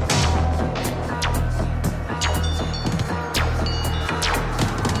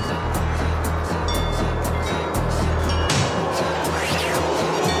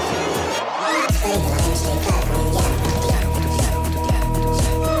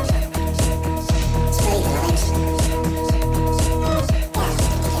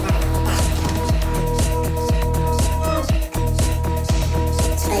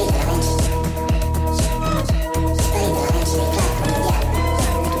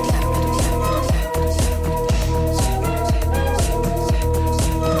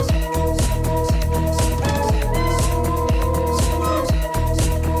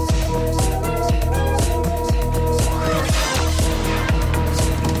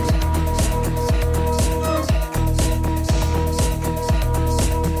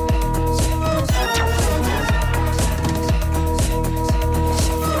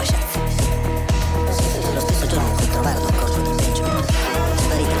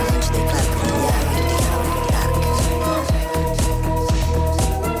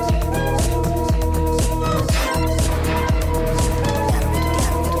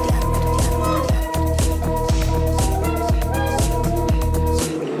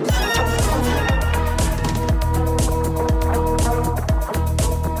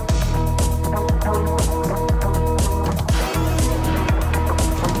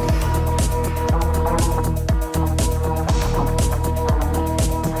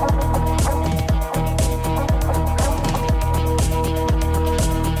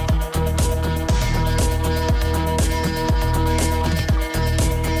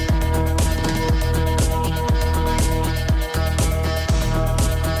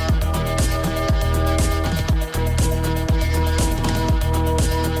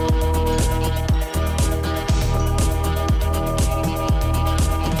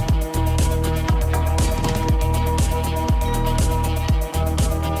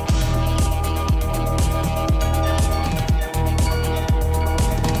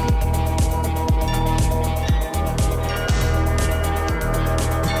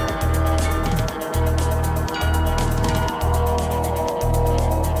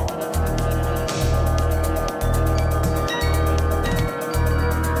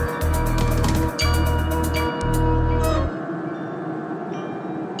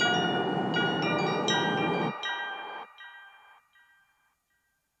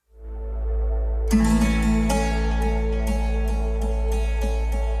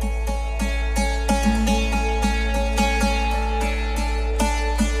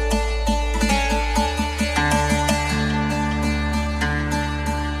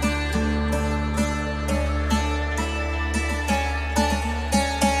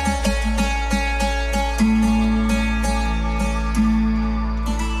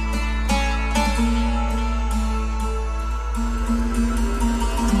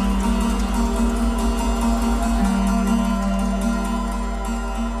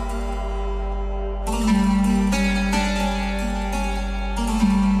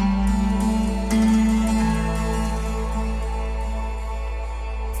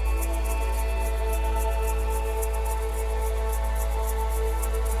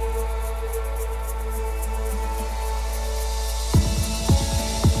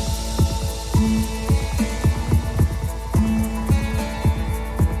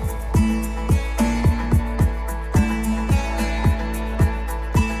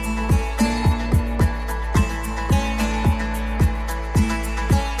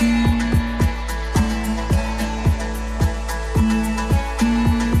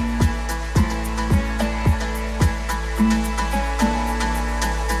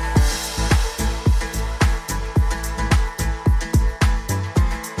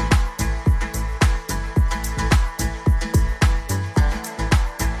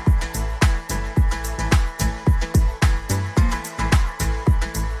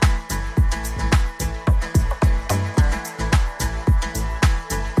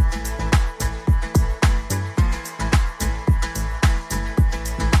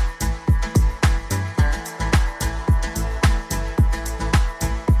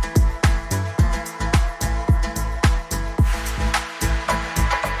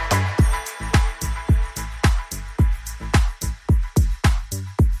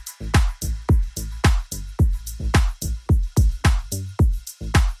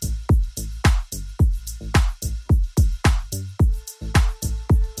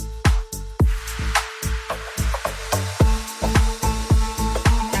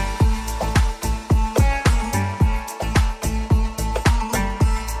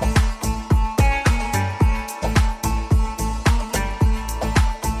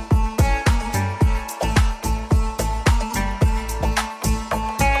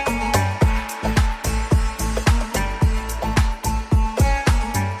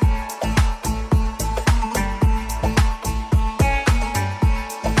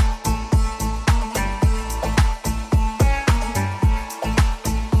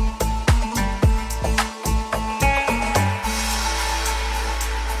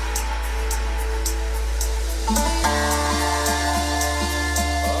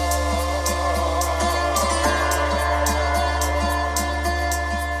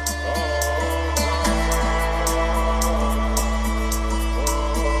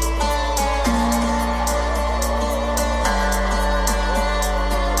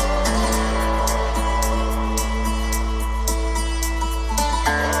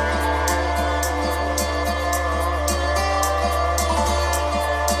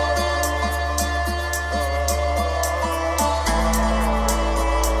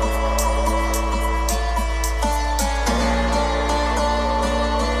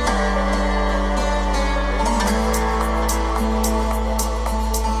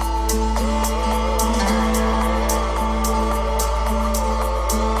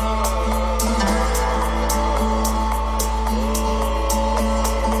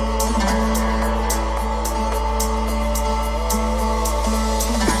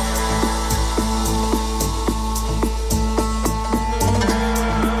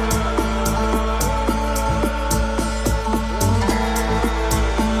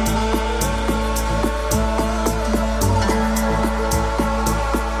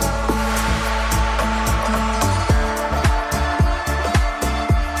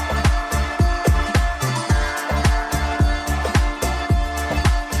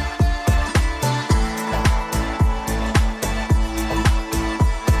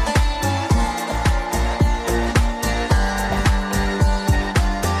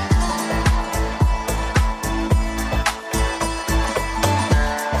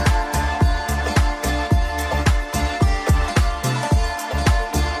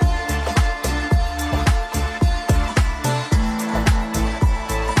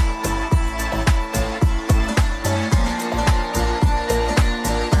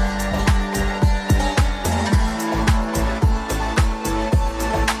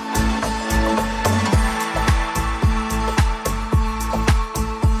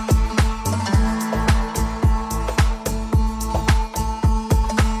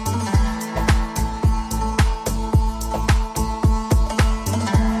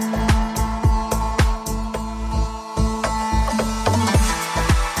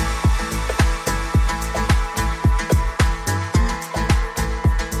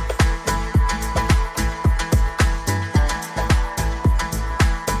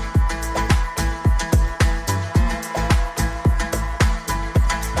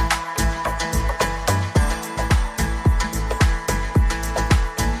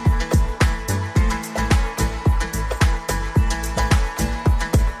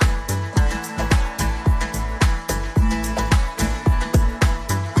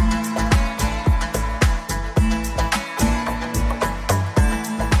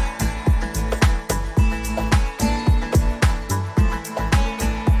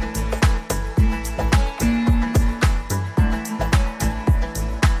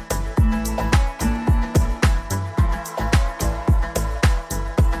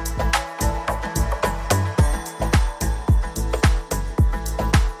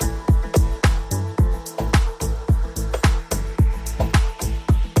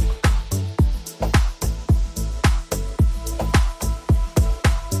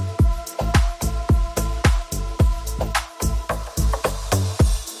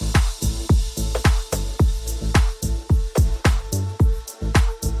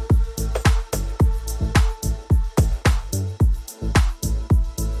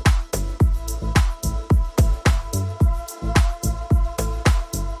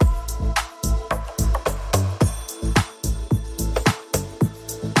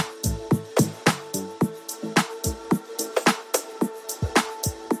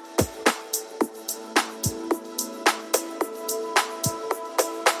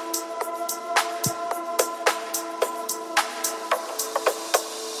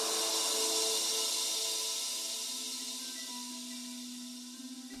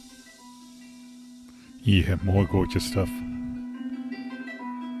 Yeah, more gorgeous stuff.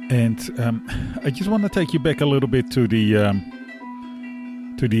 And I just want to take you back a little bit to the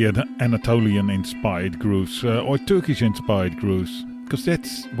Anatolian-inspired grooves or Turkish-inspired grooves, because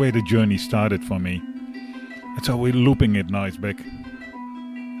that's where the journey started for me. And so we're looping it nice back.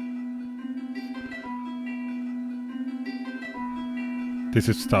 This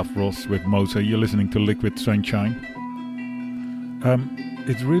is Stavros with Mosa. You're listening to Liquid Sunshine.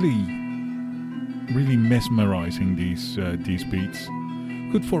 It's really mesmerizing, these beats.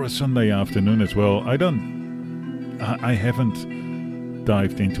 Good for a Sunday afternoon as well. I haven't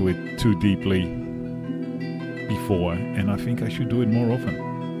dived into it too deeply before, and I think I should do it more often.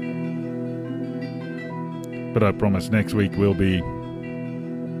 But I promise next week will be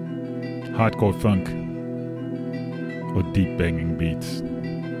hardcore funk or deep banging beats.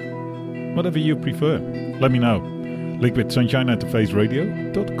 Whatever you prefer, let me know.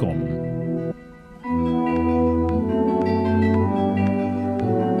 liquidsunshine@thefaceradio.com.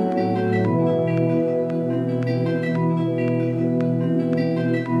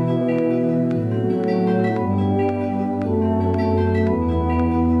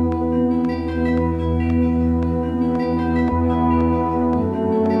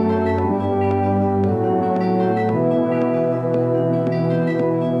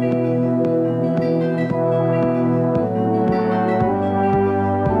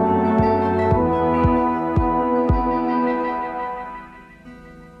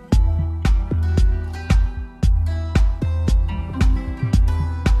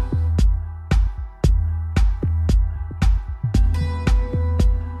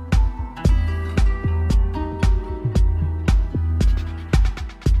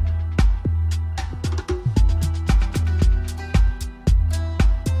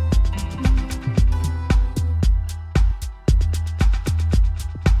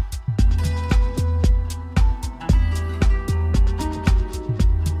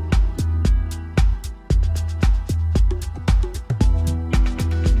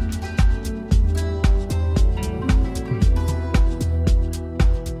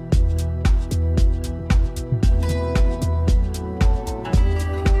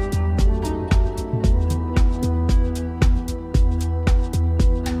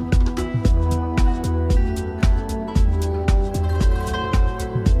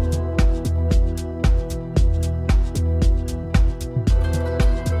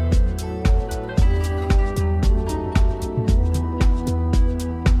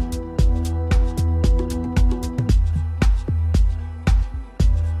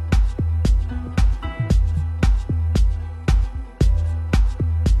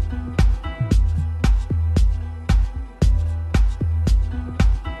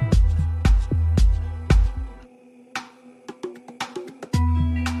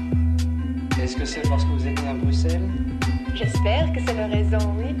 Est-ce que c'est parce que vous êtes né à Bruxelles? J'espère que c'est la raison,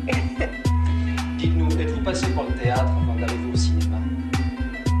 oui. Dites-nous, êtes-vous passé par le théâtre avant d'arriver au cinéma?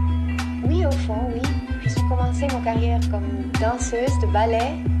 Oui, au fond, oui. Je suis commencé mon carrière comme danseuse de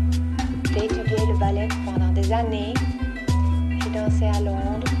ballet. J'ai étudié le ballet pendant des années. J'ai dansé à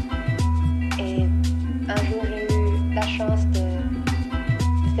Londres. Et un jour, j'ai eu la chance de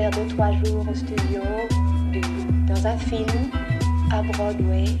faire 2-3 jours au studio dans un film à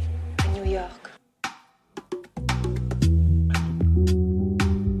Broadway, à New York.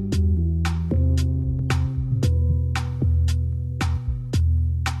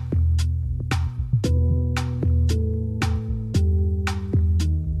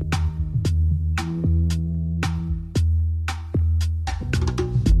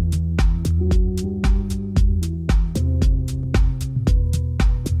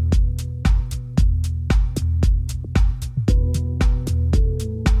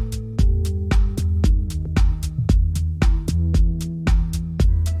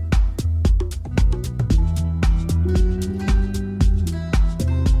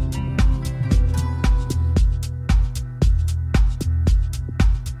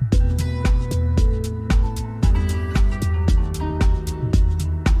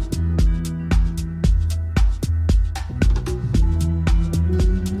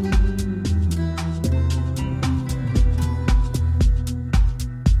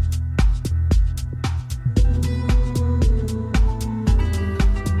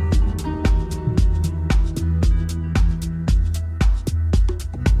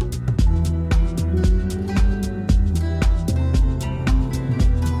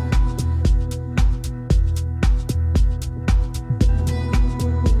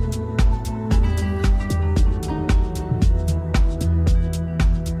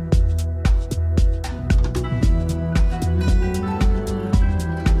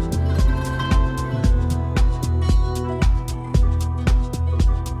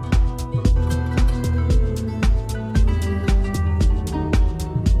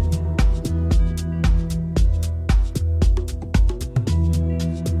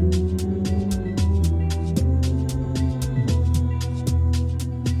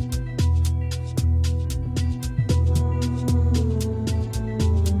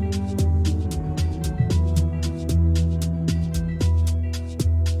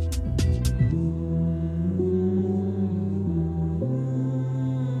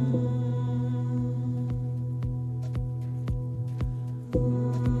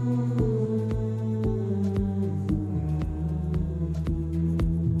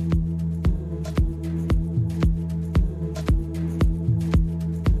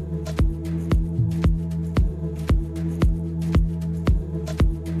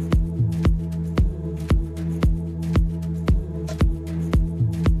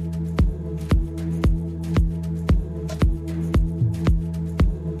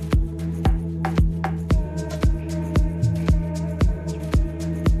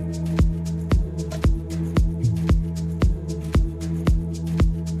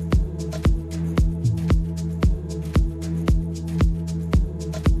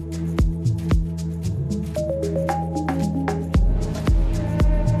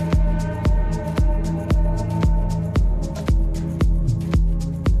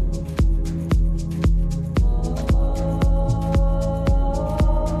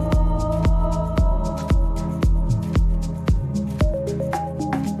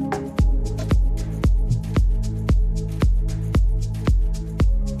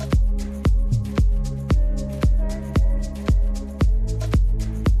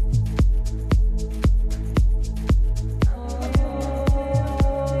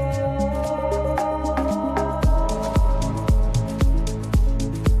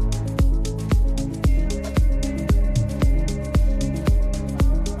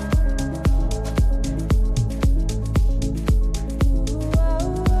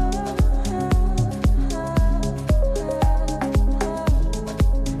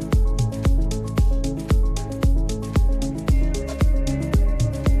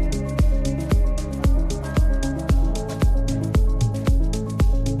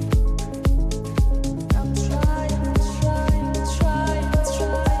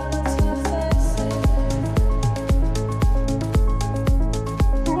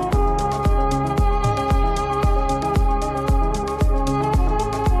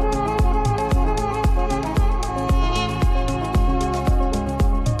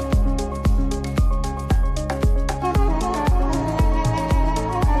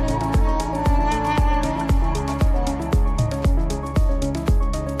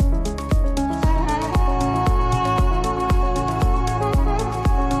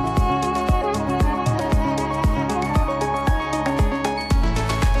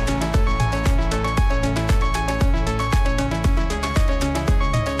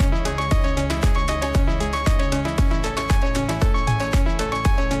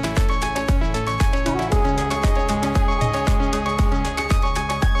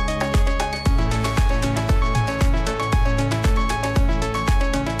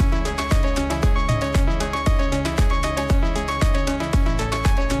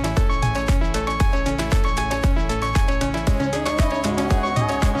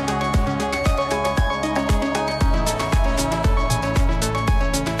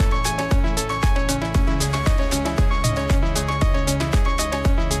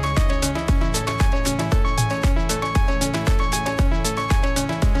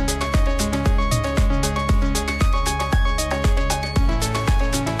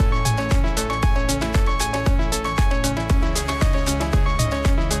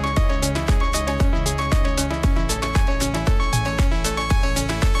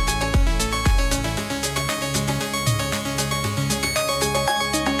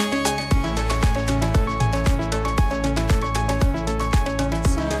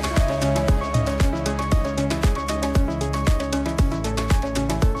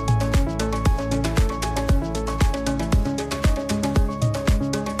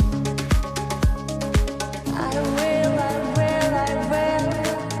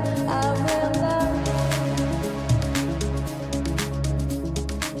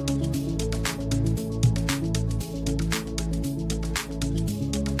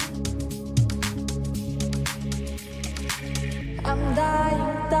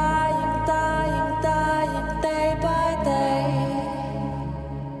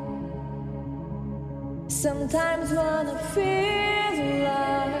 Sometimes wanna feel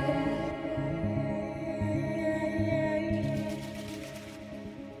alive.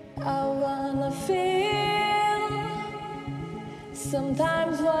 I wanna feel.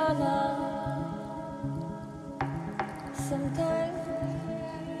 Sometimes wanna.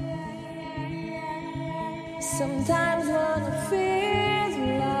 Sometimes wanna feel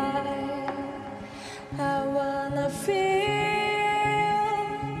alive. I wanna feel.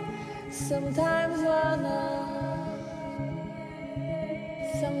 Sometimes wanna.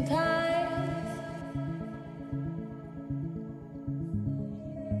 Sometimes.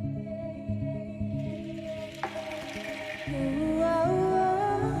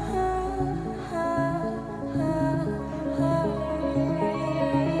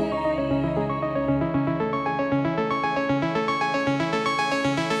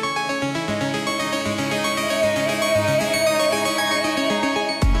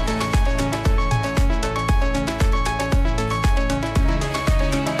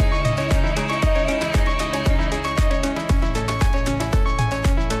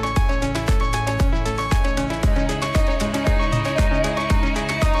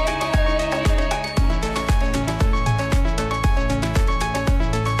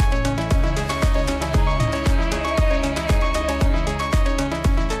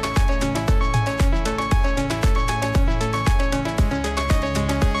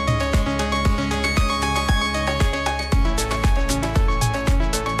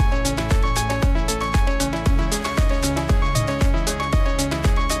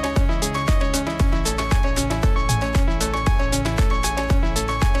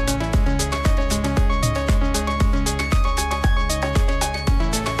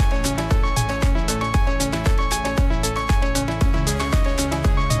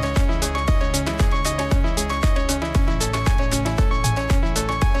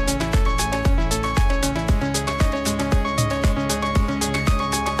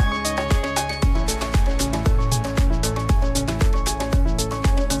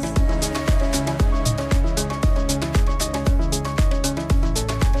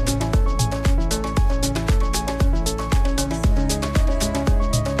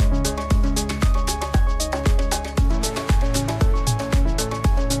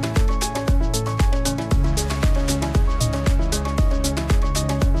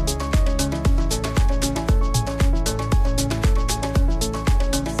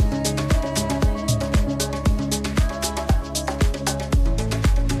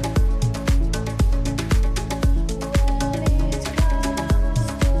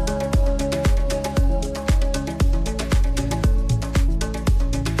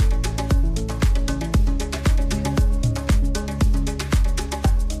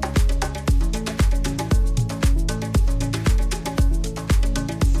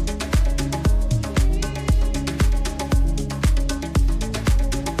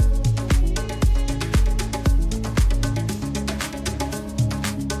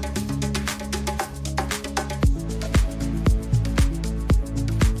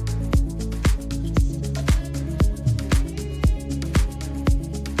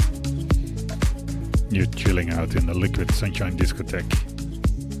 You're chilling out in the Liquid Sunshine discotheque.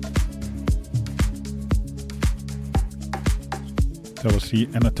 That was the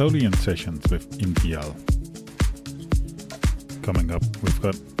Anatolian sessions with Intial. Coming up, we've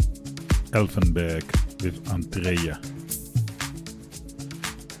got Elfenberg with Andrea.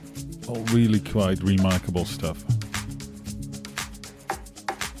 All really quite remarkable stuff.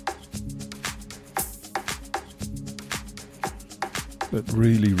 But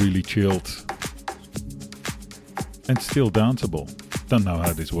really, really chilled. And still danceable. Don't know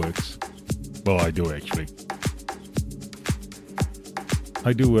how this works. Well, I do actually.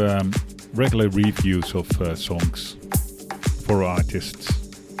 I do regular reviews of songs for artists.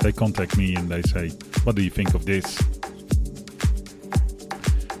 They contact me and they say, what do you think of this?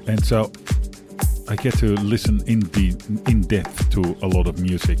 And so I get to listen in depth to a lot of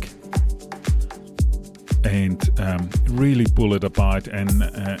music. And really pull it apart and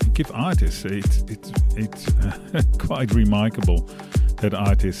give artists. It's quite remarkable that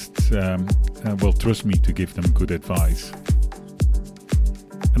artists will trust me to give them good advice.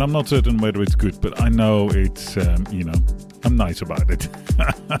 And I'm not certain whether it's good, but I know it's, I'm nice about it.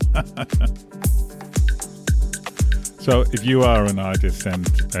 So if you are an artist and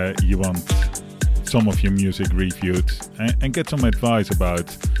you want some of your music reviewed and get some advice about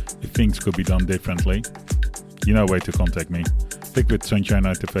if things could be done differently, you know where to contact me.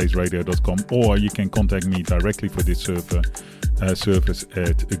 liquidsunshine@thefaceradio.com, or you can contact me directly for this service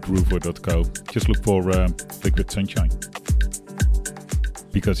at groover.co. Just look for Liquid Sunshine,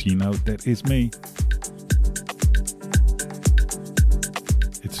 because you know that is me.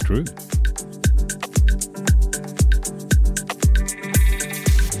 true.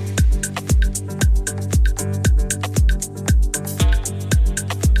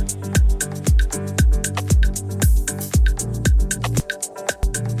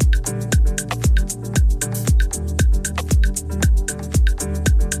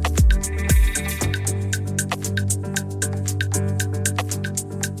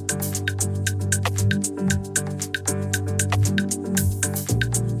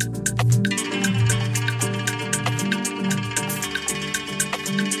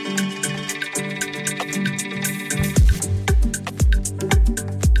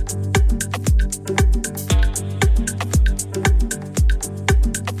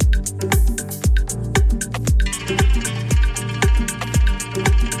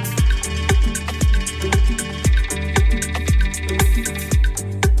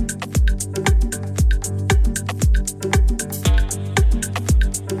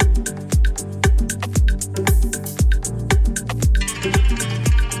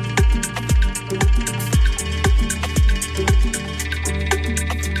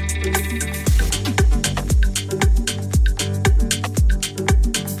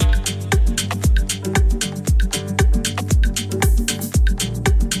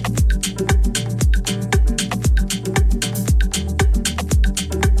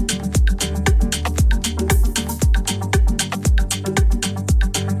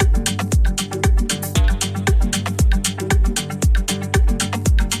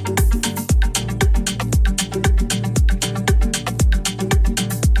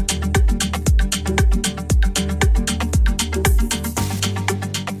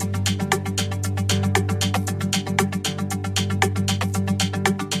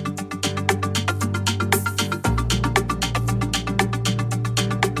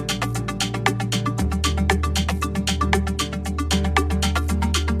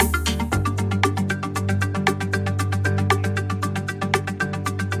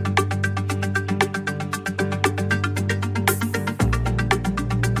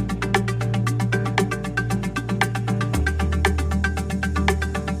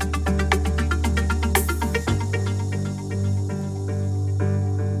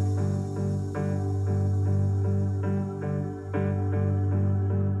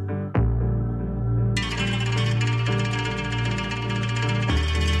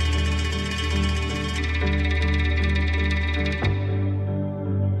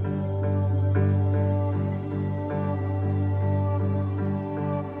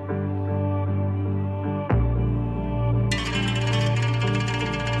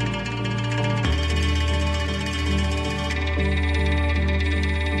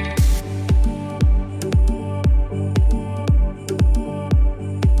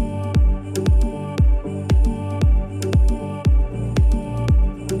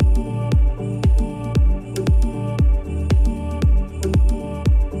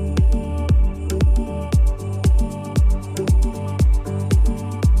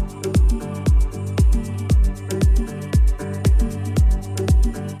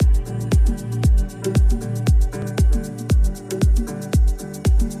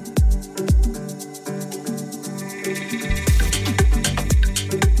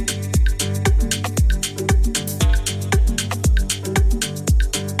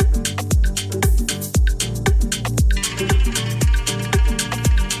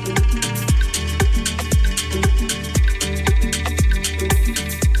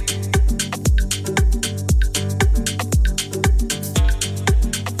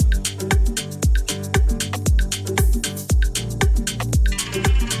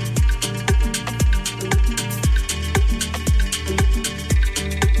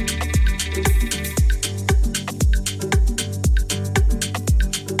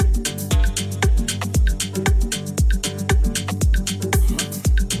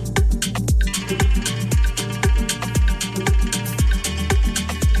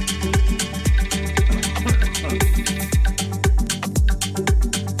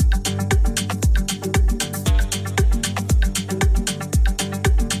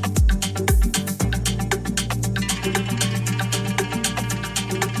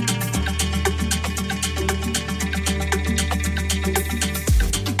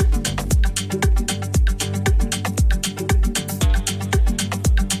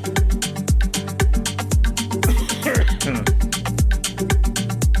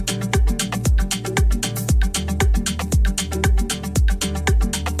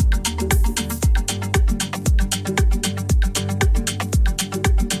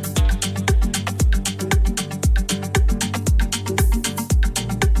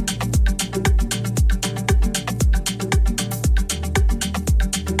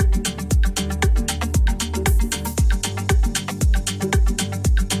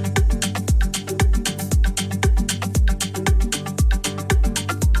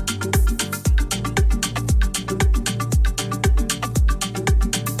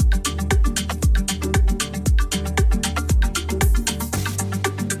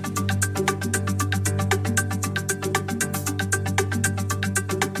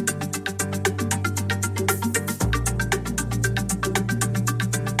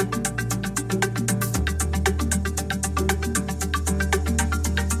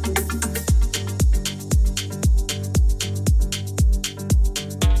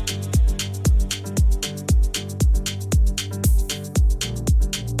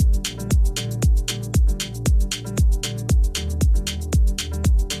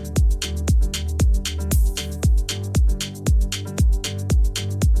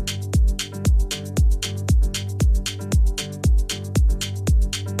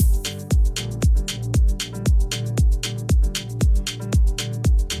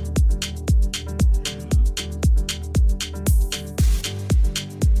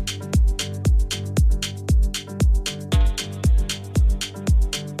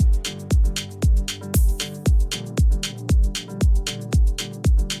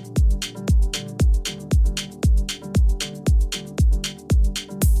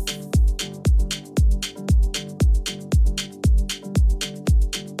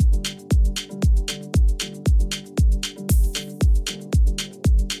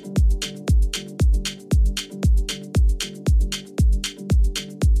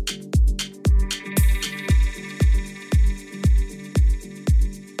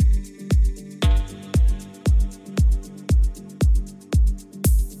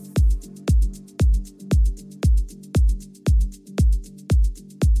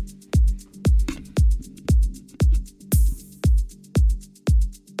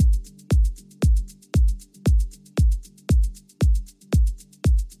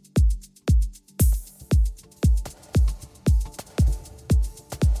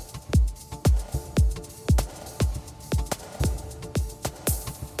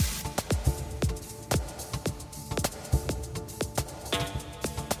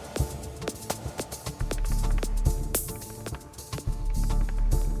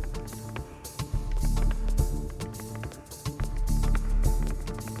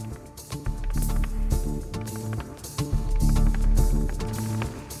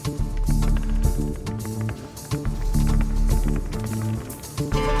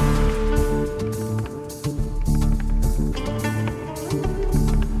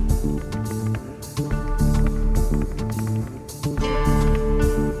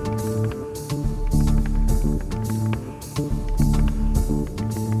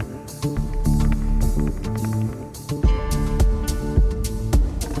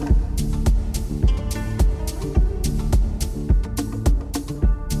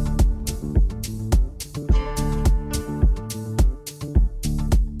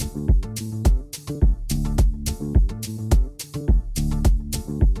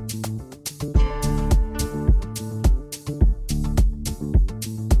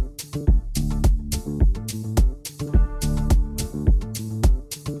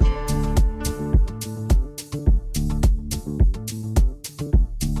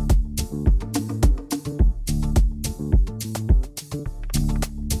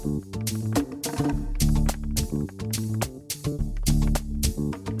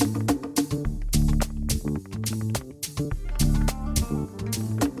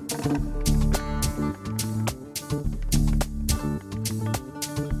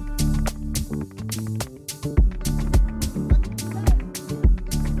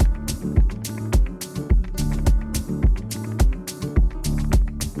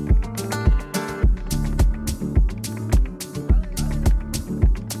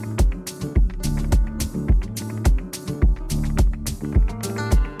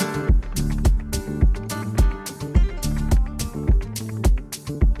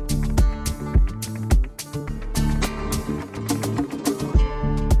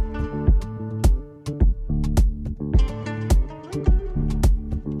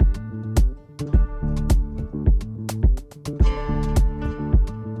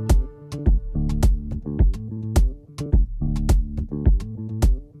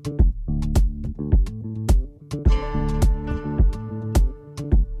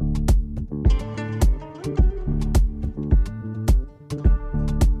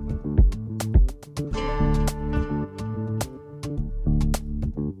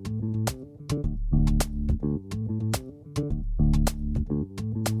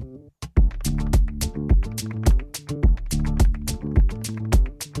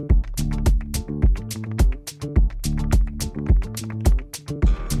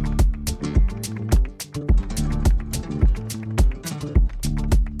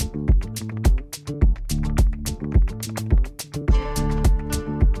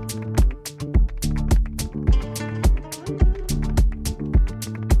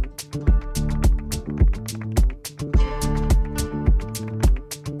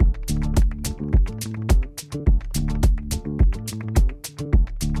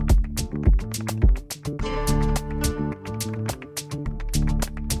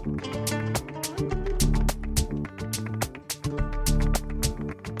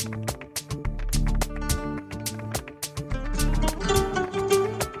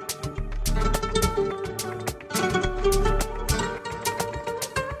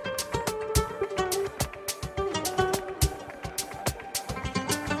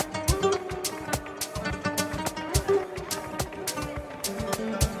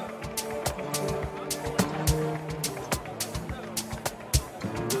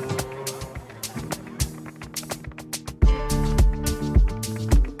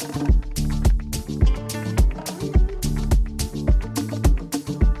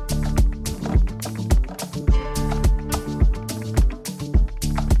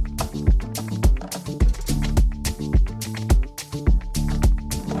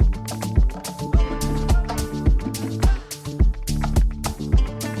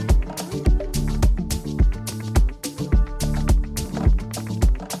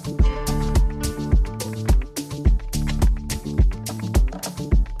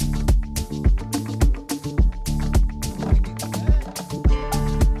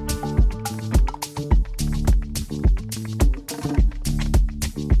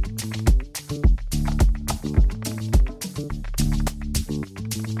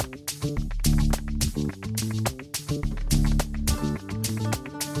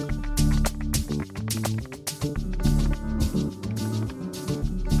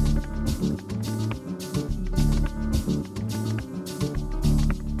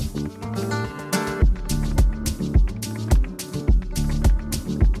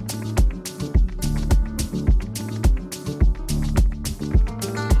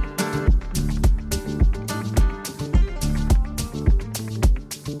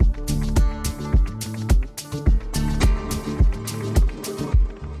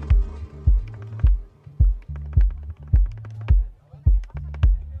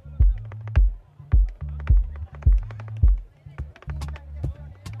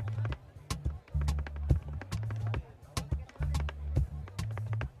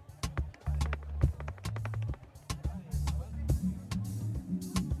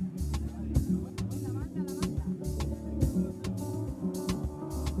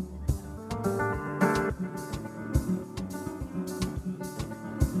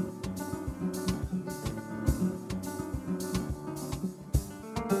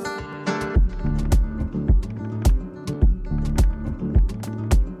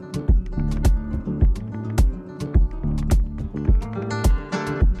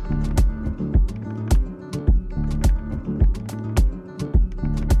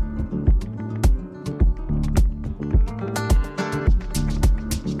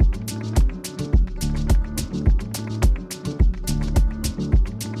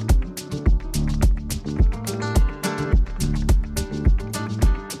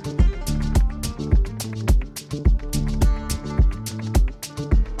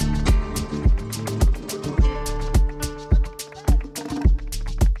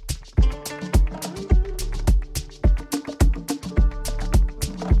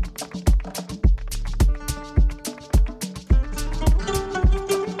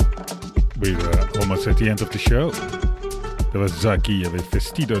 almost at the end of the show. That was Zakia with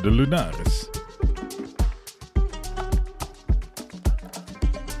Vestido de Lunares.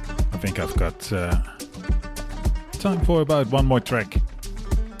 I think I've got time for about one more track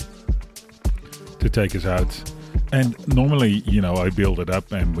to take us out. And normally, I build it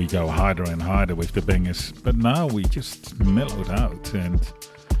up and we go harder and harder with the bangers. But now we just mellowed out and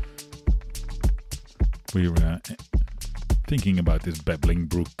we're thinking about this babbling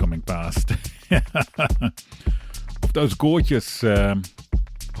brook coming past. Of those gorgeous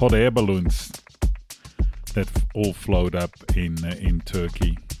hot air balloons that all float up in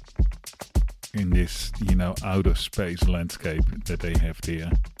Turkey. In this, outer space landscape that they have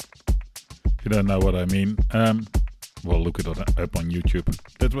there. If you don't know what I mean, well, look it up on YouTube.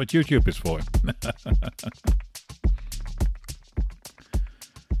 That's what YouTube is for.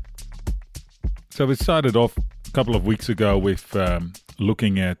 So we started off a couple of weeks ago with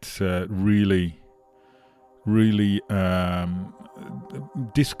looking at really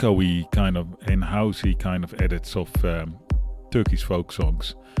disco-y kind of and housey kind of edits of Turkish folk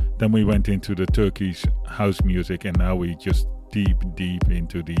songs. Then we went into the Turkish house music, and now we just deep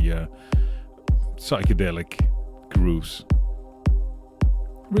into the psychedelic grooves.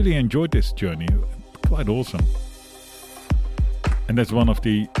 Really enjoyed this journey. Quite awesome. And that's one of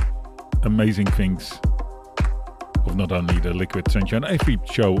the amazing things of not only the Liquid Sunshine. Every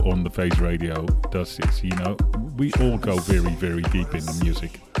show on the Face Radio does this, We all go very, very deep in the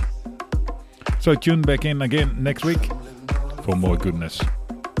music. So tune back in again next week for more goodness.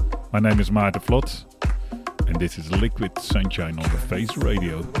 My name is Maarten Vlot, and this is Liquid Sunshine on the Face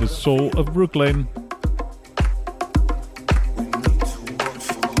Radio, the soul of Brooklyn.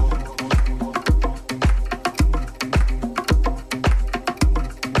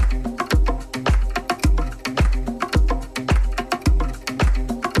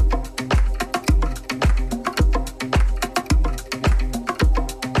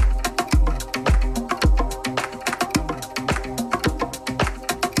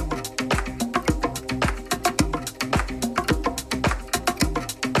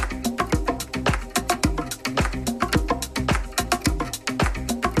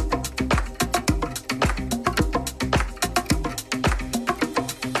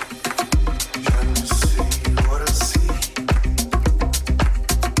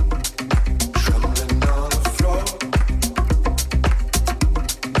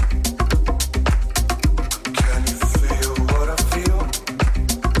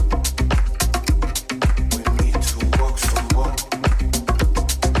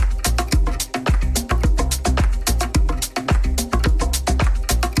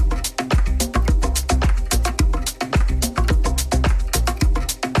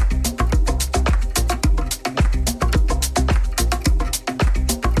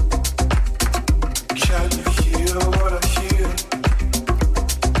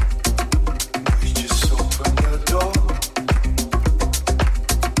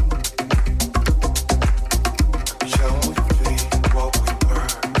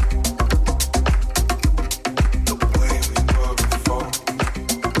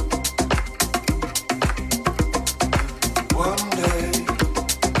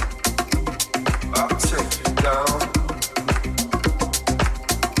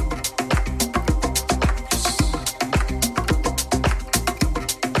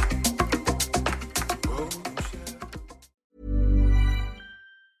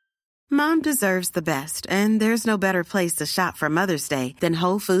 Mom deserves the best, and there's no better place to shop for Mother's Day than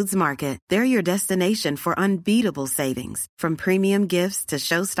Whole Foods Market. They're your destination for unbeatable savings, from premium gifts to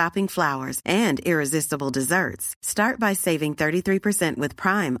show-stopping flowers and irresistible desserts. Start by saving 33% with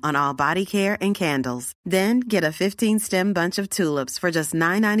Prime on all body care and candles. Then get a 15-stem bunch of tulips for just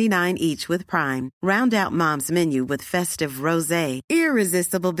 $9.99 each with Prime. Round out Mom's menu with festive rosé,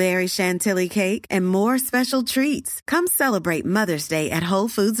 irresistible berry chantilly cake, and more special treats. Come celebrate Mother's Day at Whole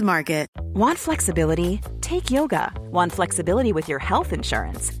Foods Market. Want flexibility? Take yoga. Want flexibility with your health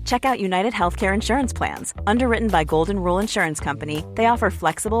insurance? Check out United Healthcare Insurance Plans. Underwritten by Golden Rule Insurance Company, they offer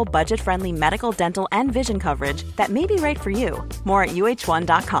flexible, budget-friendly medical, dental, and vision coverage that may be right for you. More at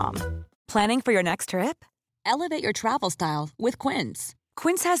uh1.com. Planning for your next trip? Elevate your travel style with Quince.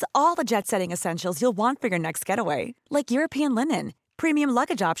 Quince has all the jet-setting essentials you'll want for your next getaway, like European linen, premium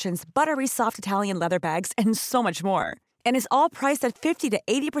luggage options, buttery soft Italian leather bags, and so much more. And is all priced at 50 to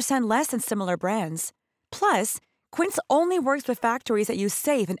 80% less than similar brands. Plus, Quince only works with factories that use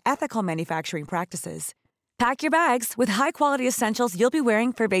safe and ethical manufacturing practices. Pack your bags with high-quality essentials you'll be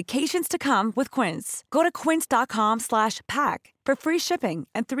wearing for vacations to come with Quince. Go to quince.com/pack for free shipping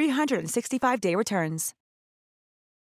and 365-day returns.